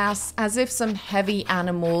the grass as if some heavy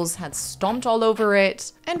animals had stomped all over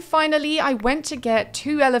it. And finally, I went to get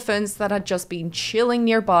two elephants that had just been chilling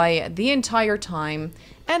nearby the entire time,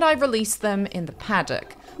 and I released them in the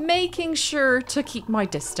paddock, making sure to keep my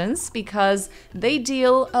distance because they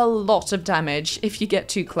deal a lot of damage if you get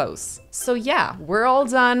too close. So yeah, we're all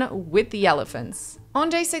done with the elephants. On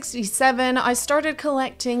day 67, I started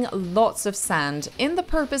collecting lots of sand in the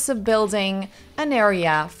purpose of building an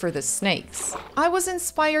area for the snakes. I was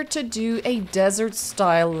inspired to do a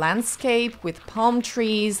desert-style landscape with palm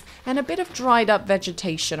trees and a bit of dried up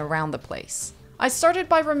vegetation around the place. I started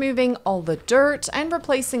by removing all the dirt and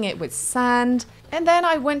replacing it with sand, and then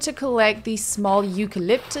I went to collect these small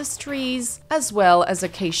eucalyptus trees as well as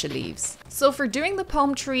acacia leaves. So for doing the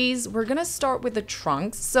palm trees, we're gonna start with the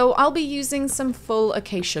trunks. So I'll be using some full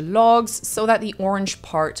acacia logs so that the orange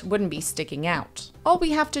part wouldn't be sticking out. All we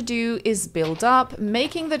have to do is build up,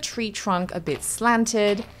 making the tree trunk a bit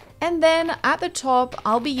slanted, and then at the top,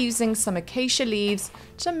 I'll be using some acacia leaves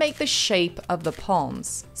to make the shape of the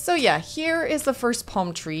palms. So yeah, here is the first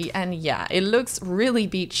palm tree, and yeah, it looks really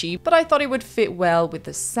beachy, but I thought it would fit well with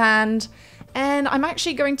the sand. And I'm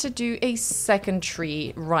actually going to do a second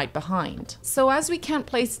tree right behind. So as we can't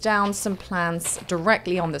place down some plants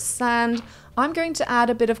directly on the sand, I'm going to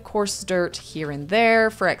add a bit of coarse dirt here and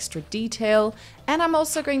there for extra detail, and I'm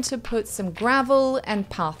also going to put some gravel and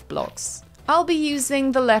path blocks. I'll be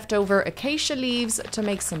using the leftover acacia leaves to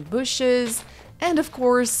make some bushes, and of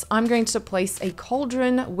course I'm going to place a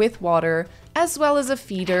cauldron with water as well as a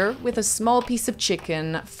feeder with a small piece of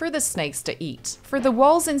chicken for the snakes to eat. For the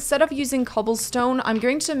walls, instead of using cobblestone, I'm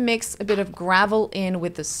going to mix a bit of gravel in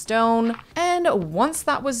with the stone, and once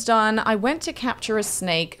that was done, I went to capture a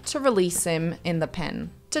snake to release him in the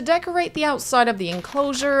pen. To decorate the outside of the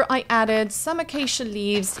enclosure, I added some acacia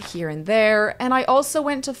leaves here and there, and I also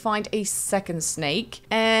went to find a second snake,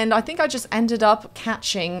 and I think I just ended up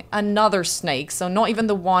catching another snake, so not even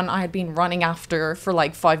the one I had been running after for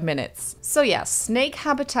like 5 minutes. So yeah, snake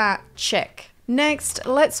habitat, check. Next,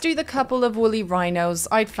 let's do the couple of woolly rhinos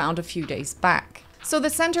I'd found a few days back. So the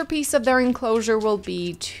centerpiece of their enclosure will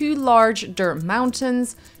be 2 large dirt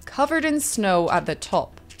mountains covered in snow at the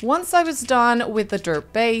top. Once I was done with the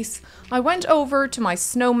dirt base, I went over to my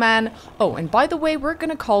snowman. Oh, and by the way, we're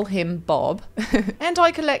gonna call him Bob. And I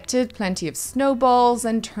collected plenty of snowballs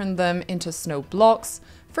and turned them into snow blocks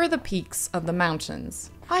for the peaks of the mountains.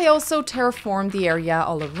 I also terraformed the area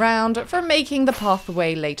all around for making the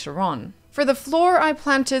pathway later on. For the floor, I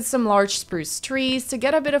planted some large spruce trees to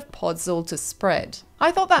get a bit of podzol to spread. I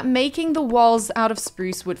thought that making the walls out of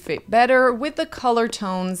spruce would fit better with the color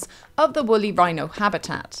tones of the woolly rhino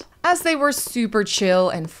habitat. As they were super chill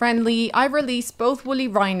and friendly, I released both woolly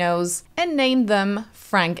rhinos and named them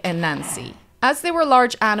Frank and Nancy. As they were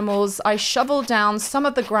large animals, I shoveled down some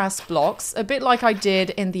of the grass blocks, a bit like I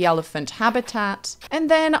did in the elephant habitat,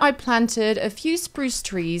 and then I planted a few spruce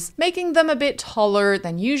trees, making them a bit taller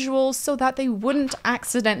than usual so that they wouldn't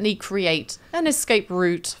accidentally create an escape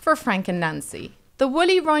route for Frank and Nancy. The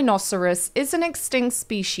woolly rhinoceros is an extinct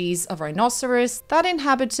species of rhinoceros that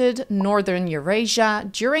inhabited northern Eurasia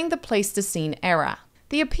during the Pleistocene era.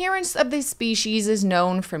 The appearance of this species is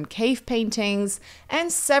known from cave paintings,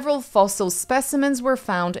 and several fossil specimens were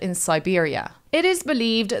found in Siberia. It is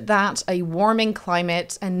believed that a warming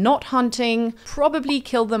climate and not hunting probably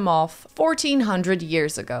killed them off 1400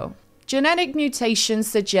 years ago. Genetic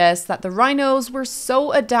mutations suggest that the rhinos were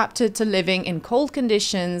so adapted to living in cold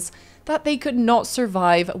conditions that they could not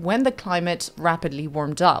survive when the climate rapidly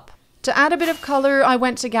warmed up. To add a bit of color, I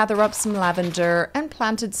went to gather up some lavender and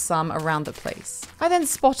planted some around the place. I then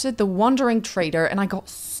spotted the wandering trader and I got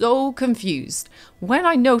so confused when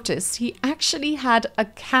I noticed he actually had a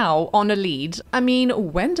cow on a lead. I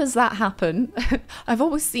mean, when does that happen? I've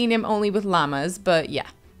always seen him only with llamas, but yeah.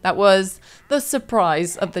 That was the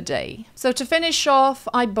surprise of the day. So to finish off,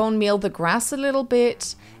 I bone mealed the grass a little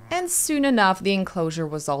bit, and soon enough the enclosure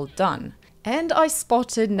was all done. And I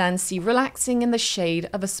spotted Nancy relaxing in the shade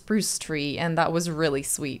of a spruce tree, and that was really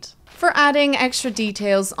sweet. For adding extra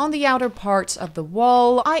details on the outer part of the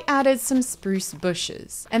wall, I added some spruce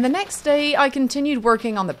bushes. And the next day, I continued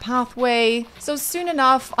working on the pathway, so soon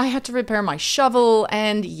enough, I had to repair my shovel,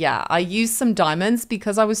 and yeah, I used some diamonds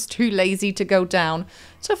because I was too lazy to go down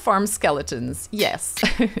to farm skeletons, yes.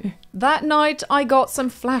 That night, I got some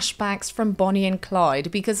flashbacks from Bonnie and Clyde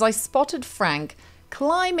because I spotted Frank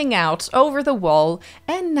climbing out over the wall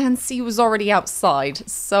and Nancy was already outside,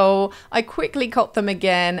 so I quickly caught them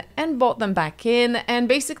again and brought them back in, and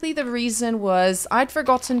basically the reason was I'd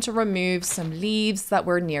forgotten to remove some leaves that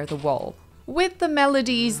were near the wall. With the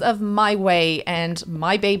melodies of My Way and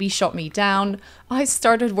My Baby Shot Me Down, I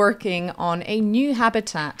started working on a new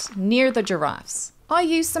habitat near the giraffes. I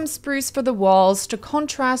used some spruce for the walls to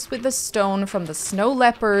contrast with the stone from the snow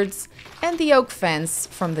leopards and the oak fence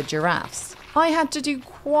from the giraffes. I had to do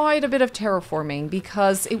quite a bit of terraforming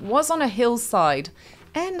because it was on a hillside,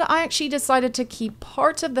 and I actually decided to keep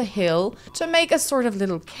part of the hill to make a sort of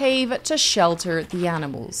little cave to shelter the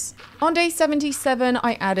animals. On day 77,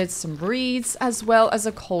 I added some reeds as well as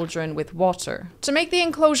a cauldron with water. To make the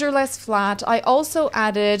enclosure less flat, I also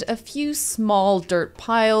added a few small dirt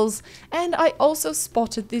piles, and I also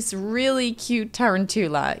spotted this really cute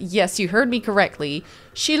tarantula. Yes, you heard me correctly.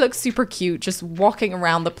 She looks super cute just walking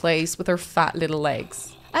around the place with her fat little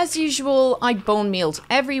legs. As usual, I bone mealed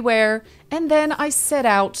everywhere, and then I set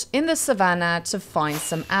out in the savannah to find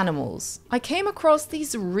some animals. I came across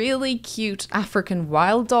these really cute African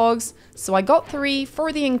wild dogs, so I got 3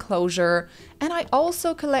 for the enclosure, and I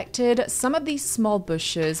also collected some of these small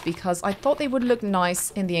bushes because I thought they would look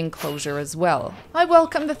nice in the enclosure as well. I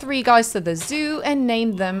welcomed the 3 guys to the zoo and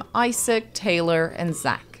named them Isaac, Taylor, and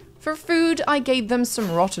Zach. For food, I gave them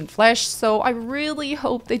some rotten flesh, so I really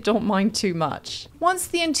hope they don't mind too much. Once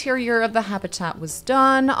the interior of the habitat was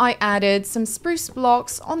done, I added some spruce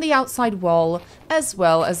blocks on the outside wall, as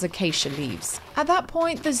well as acacia leaves. At that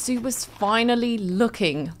point, the zoo was finally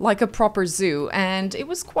looking like a proper zoo, and it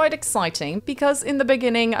was quite exciting because in the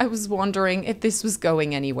beginning I was wondering if this was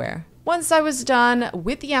going anywhere. Once I was done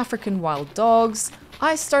with the African wild dogs,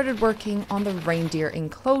 I started working on the reindeer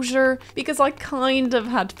enclosure because I kind of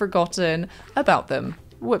had forgotten about them.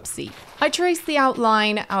 Whoopsie. I traced the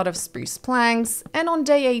outline out of spruce planks, and on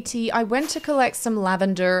day 80 I went to collect some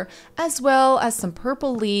lavender as well as some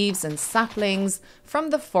purple leaves and saplings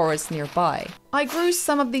from the forest nearby. I grew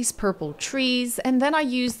some of these purple trees and then I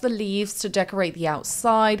used the leaves to decorate the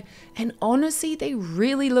outside, and honestly they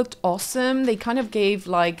really looked awesome. They kind of gave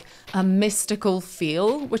like a mystical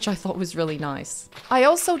feel, which I thought was really nice. I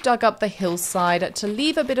also dug up the hillside to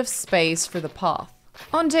leave a bit of space for the path.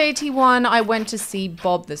 On day 81, I went to see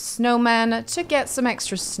Bob the Snowman to get some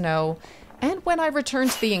extra snow, and when I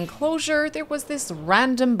returned to the enclosure, there was this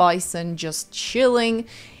random bison just chilling,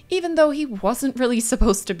 even though he wasn't really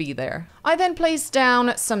supposed to be there. I then placed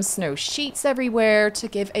down some snow sheets everywhere to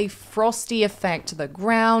give a frosty effect to the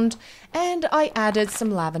ground, and I added some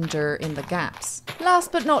lavender in the gaps.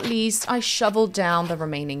 Last but not least, I shoveled down the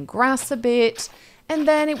remaining grass a bit, and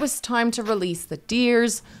then it was time to release the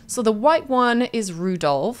deers, so the white one is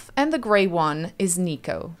Rudolph and the grey one is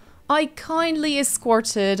Nico. I kindly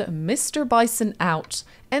escorted Mr. Bison out,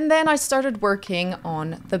 and then I started working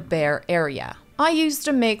on the bear area. I used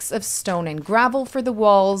a mix of stone and gravel for the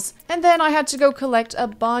walls, and then I had to go collect a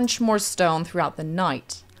bunch more stone throughout the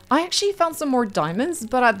night. I actually found some more diamonds,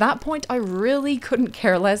 but at that point I really couldn't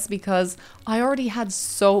care less because I already had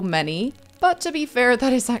so many. But to be fair,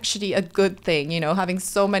 that is actually a good thing, you know, having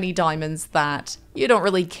so many diamonds that you don't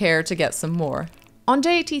really care to get some more. On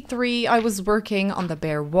day 83, I was working on the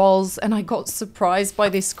bare walls and I got surprised by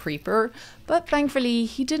this creeper, but thankfully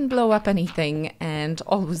he didn't blow up anything and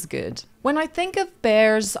all was good. When I think of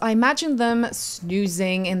bears, I imagine them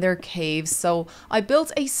snoozing in their caves, so I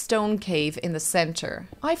built a stone cave in the center.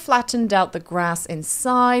 I flattened out the grass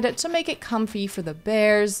inside to make it comfy for the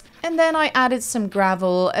bears, and then I added some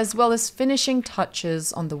gravel as well as finishing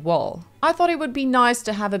touches on the wall. I thought it would be nice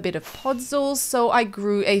to have a bit of podzol, so I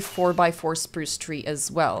grew a 4x4 spruce tree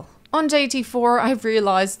as well. On day 84, I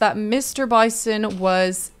realized that Mr. Bison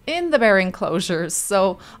was in the bear enclosures,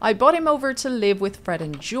 so I brought him over to live with Fred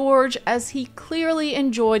and George as he clearly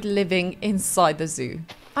enjoyed living inside the zoo.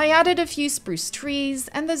 I added a few spruce trees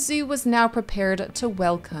and the zoo was now prepared to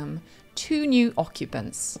welcome 2 new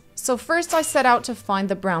occupants. So first I set out to find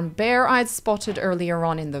the brown bear I had spotted earlier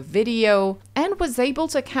on in the video and was able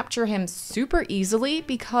to capture him super easily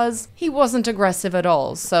because he wasn't aggressive at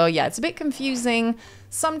all. So yeah, it's a bit confusing.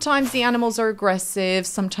 Sometimes the animals are aggressive,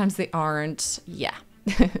 sometimes they aren't. Yeah.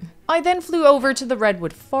 I then flew over to the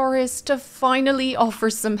redwood forest to finally offer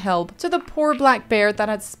some help to the poor black bear that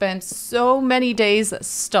had spent so many days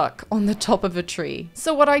stuck on the top of a tree.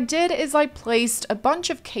 So what I did is I placed a bunch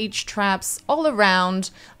of cage traps all around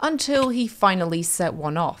until he finally set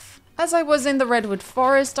one off. As I was in the redwood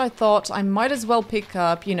forest, I thought I might as well pick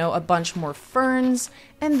up, you know, a bunch more ferns,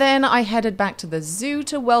 and then I headed back to the zoo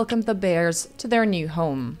to welcome the bears to their new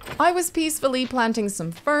home. I was peacefully planting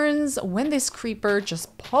some ferns when this creeper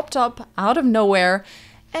just popped up out of nowhere,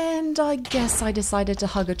 and I guess I decided to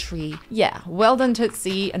hug a tree. Yeah, well done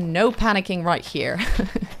Tootsie, no panicking right here.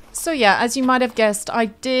 So yeah, as you might have guessed, I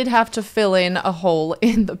did have to fill in a hole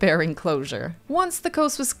in the bear enclosure. Once the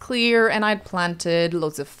coast was clear and I'd planted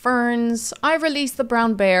loads of ferns, I released the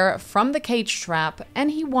brown bear from the cage trap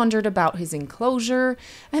and he wandered about his enclosure,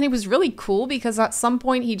 and it was really cool because at some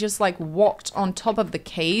point he just like walked on top of the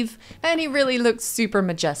cave and he really looked super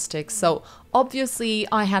majestic, so obviously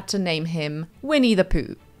I had to name him Winnie the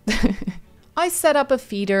Pooh. I set up a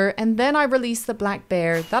feeder and then I released the black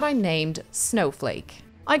bear that I named Snowflake.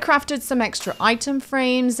 I crafted some extra item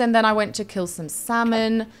frames and then I went to kill some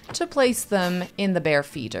salmon to place them in the bear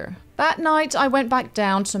feeder. That night I went back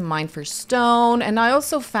down to mine for stone and I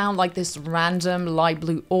also found like this random light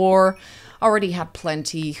blue ore. Already had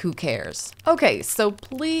plenty, who cares? Okay, so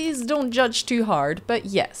please don't judge too hard, but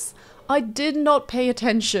yes, I did not pay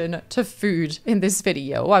attention to food in this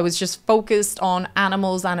video. I was just focused on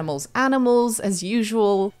animals as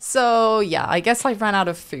usual. So yeah, I guess I ran out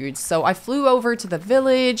of food. So I flew over to the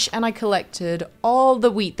village and I collected all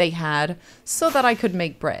the wheat they had so that I could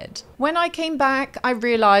make bread. When I came back, I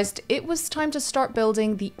realized it was time to start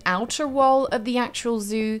building the outer wall of the actual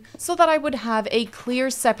zoo so that I would have a clear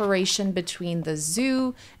separation between the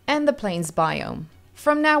zoo and the plains biome.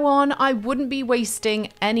 From now on, I wouldn't be wasting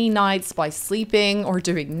any nights by sleeping or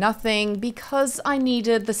doing nothing because I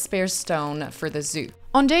needed the spare stone for the zoo.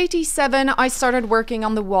 On day 87, I started working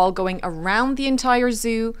on the wall going around the entire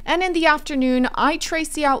zoo, and in the afternoon, I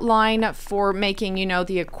traced the outline for making, you know,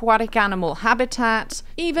 the aquatic animal habitat,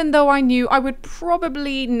 even though I knew I would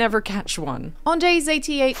probably never catch one. On days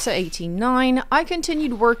 88 to 89, I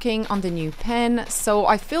continued working on the new pen, so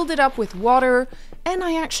I filled it up with water, and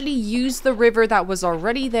I actually used the river that was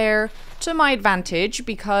already there to my advantage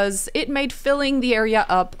because it made filling the area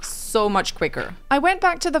up so much quicker. I went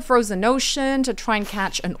back to the frozen ocean to try and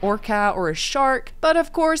catch an orca or a shark, but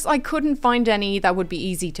of course I couldn't find any that would be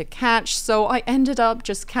easy to catch, so I ended up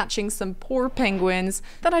just catching some poor penguins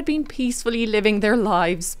that had been peacefully living their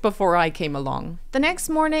lives before I came along. The next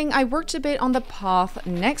morning I worked a bit on the path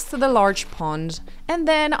next to the large pond, and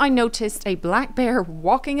then I noticed a black bear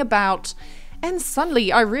walking about, and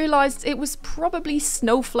suddenly I realized it was probably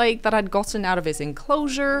Snowflake that had gotten out of his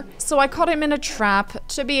enclosure, so I caught him in a trap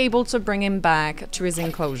to be able to bring him back to his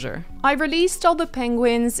enclosure. I released all the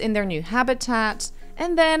penguins in their new habitat,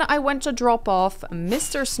 and then I went to drop off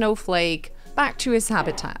Mr. Snowflake back to his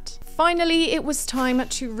habitat. Finally, it was time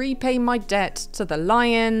to repay my debt to the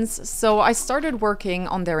lions, so I started working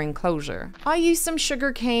on their enclosure. I used some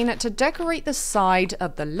sugarcane to decorate the side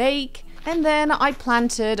of the lake, and then I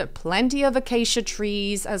planted plenty of acacia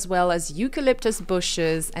trees as well as eucalyptus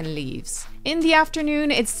bushes and leaves. In the afternoon,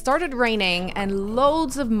 it started raining and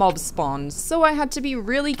loads of mobs spawned, so I had to be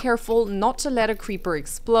really careful not to let a creeper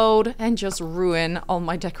explode and just ruin all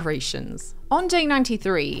my decorations. On day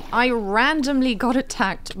 93, I randomly got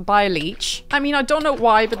attacked by a leech. I mean, I don't know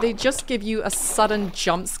why, but they just give you a sudden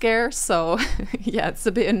jump scare, so yeah, it's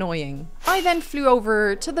a bit annoying. I then flew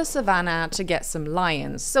over to the savannah to get some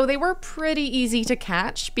lions, so they were pretty easy to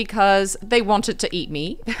catch because they wanted to eat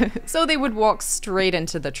me, so they would walk straight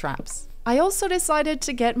into the traps. I also decided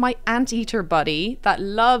to get my anteater buddy that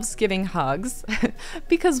loves giving hugs,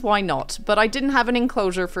 because why not, but I didn't have an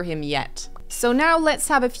enclosure for him yet. So now let's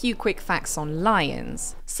have a few quick facts on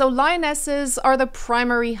lions. So lionesses are the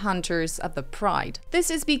primary hunters of the pride.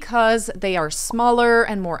 This is because they are smaller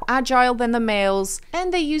and more agile than the males,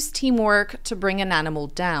 and they use teamwork to bring an animal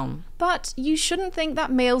down. But you shouldn't think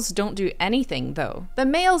that males don't do anything though. The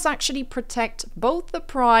males actually protect both the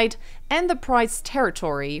pride and the pride's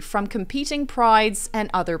territory from competing prides and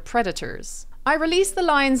other predators. I released the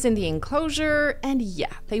lions in the enclosure, and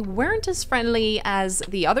yeah, they weren't as friendly as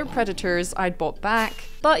the other predators I'd bought back.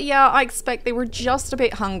 But yeah, I expect they were just a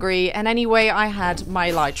bit hungry, and anyway, I had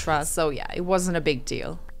my elytra, so yeah, it wasn't a big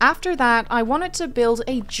deal. After that, I wanted to build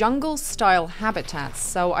a jungle-style habitat,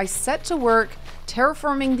 so I set to work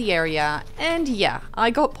terraforming the area, and yeah,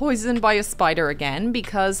 I got poisoned by a spider again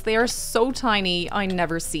because they are so tiny I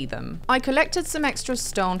never see them. I collected some extra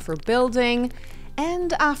stone for building,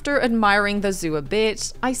 and after admiring the zoo a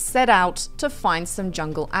bit, I set out to find some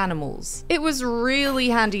jungle animals. It was really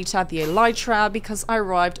handy to have the elytra because I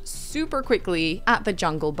arrived super quickly at the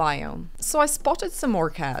jungle biome. So I spotted some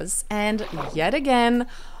orcas, and yet again,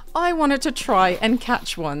 I wanted to try and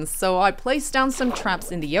catch one, so I placed down some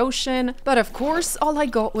traps in the ocean, but of course all I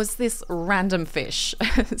got was this random fish.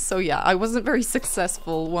 So yeah, I wasn't very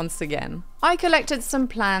successful once again. I collected some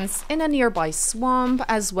plants in a nearby swamp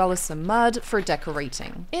as well as some mud for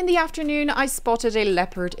decorating. In the afternoon, I spotted a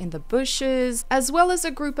leopard in the bushes as well as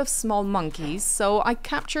a group of small monkeys, so I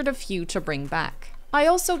captured a few to bring back. I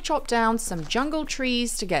also chopped down some jungle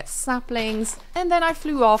trees to get saplings, and then I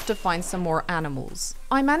flew off to find some more animals.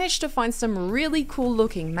 I managed to find some really cool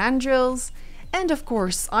looking mandrills, and of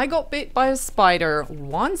course I got bit by a spider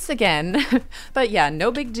once again, but yeah, no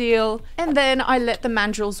big deal. And then I let the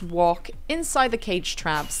mandrills walk inside the cage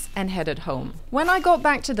traps and headed home. When I got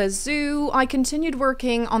back to the zoo, I continued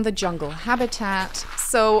working on the jungle habitat.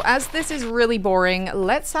 So as this is really boring,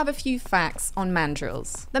 let's have a few facts on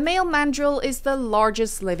mandrills. The male mandrill is the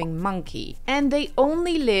largest living monkey, and they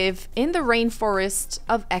only live in the rainforest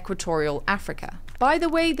of equatorial Africa. By the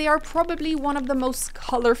way, they are probably one of the most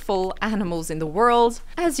colorful animals in the world,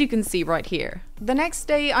 as you can see right here. The next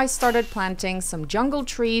day, I started planting some jungle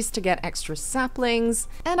trees to get extra saplings,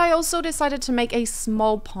 and I also decided to make a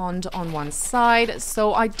small pond on one side,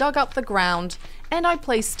 so I dug up the ground and I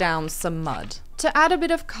placed down some mud. To add a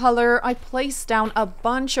bit of color, I placed down a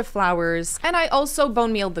bunch of flowers, and I also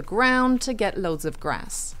bone mealed the ground to get loads of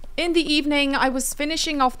grass. In the evening, I was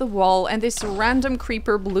finishing off the wall and this random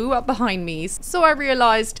creeper blew up behind me, so I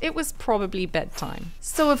realized it was probably bedtime.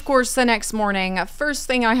 So of course the next morning, first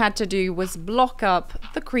thing I had to do was block up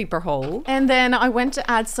the creeper hole, and then I went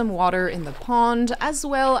to add some water in the pond as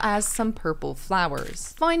well as some purple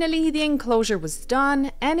flowers. Finally, the enclosure was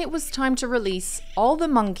done and it was time to release all the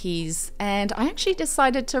monkeys, and I actually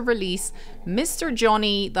decided to release Mr.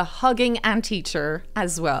 Johnny the hugging anteater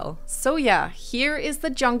as well. So yeah, here is the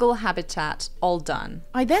jungle jungle habitat all done.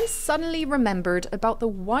 I then suddenly remembered about the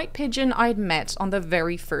white pigeon I'd met on the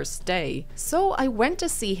very first day. So I went to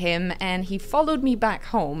see him and he followed me back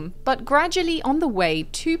home, but gradually on the way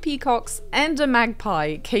 2 peacocks and a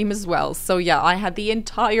magpie came as well. So yeah, I had the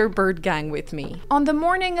entire bird gang with me. On the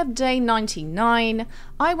morning of day 99,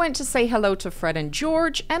 I went to say hello to Fred and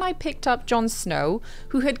George and I picked up Jon Snow,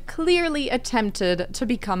 who had clearly attempted to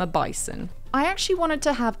become a bison. I actually wanted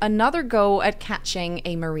to have another go at catching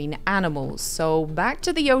a marine animal, so back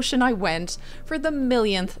to the ocean I went for the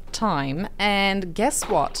millionth time, and guess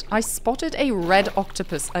what? I spotted a red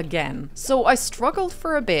octopus again. So I struggled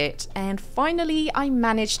for a bit, and finally I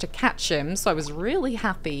managed to catch him, so I was really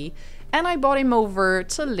happy. And I brought him over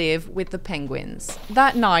to live with the penguins.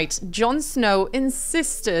 That night, Jon Snow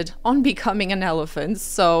insisted on becoming an elephant,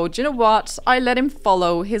 so do you know what? I let him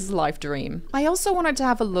follow his life dream. I also wanted to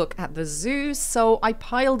have a look at the zoo, so I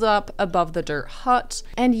piled up above the dirt hut,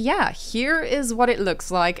 and yeah, here is what it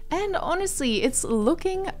looks like, and honestly, it's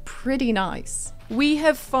looking pretty nice. We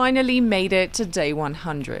have finally made it to day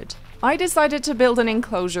 100. I decided to build an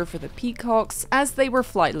enclosure for the peacocks as they were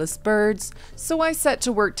flightless birds, so I set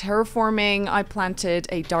to work terraforming. I planted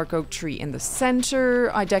a dark oak tree in the center,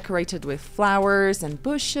 I decorated with flowers and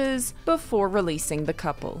bushes before releasing the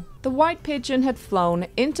couple. The white pigeon had flown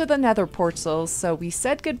into the nether portal, so we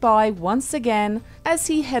said goodbye once again as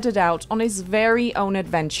he headed out on his very own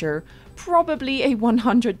adventure, probably a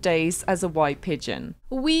 100 days as a white pigeon.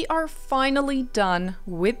 We are finally done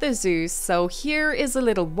with the zoo, so here is a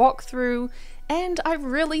little walkthrough, and I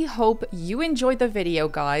really hope you enjoyed the video,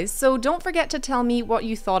 guys, so don't forget to tell me what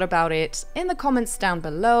you thought about it in the comments down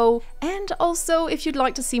below, and also if you'd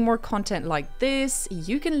like to see more content like this,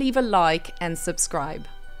 you can leave a like and subscribe.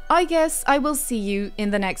 I guess I will see you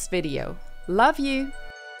in the next video. Love you!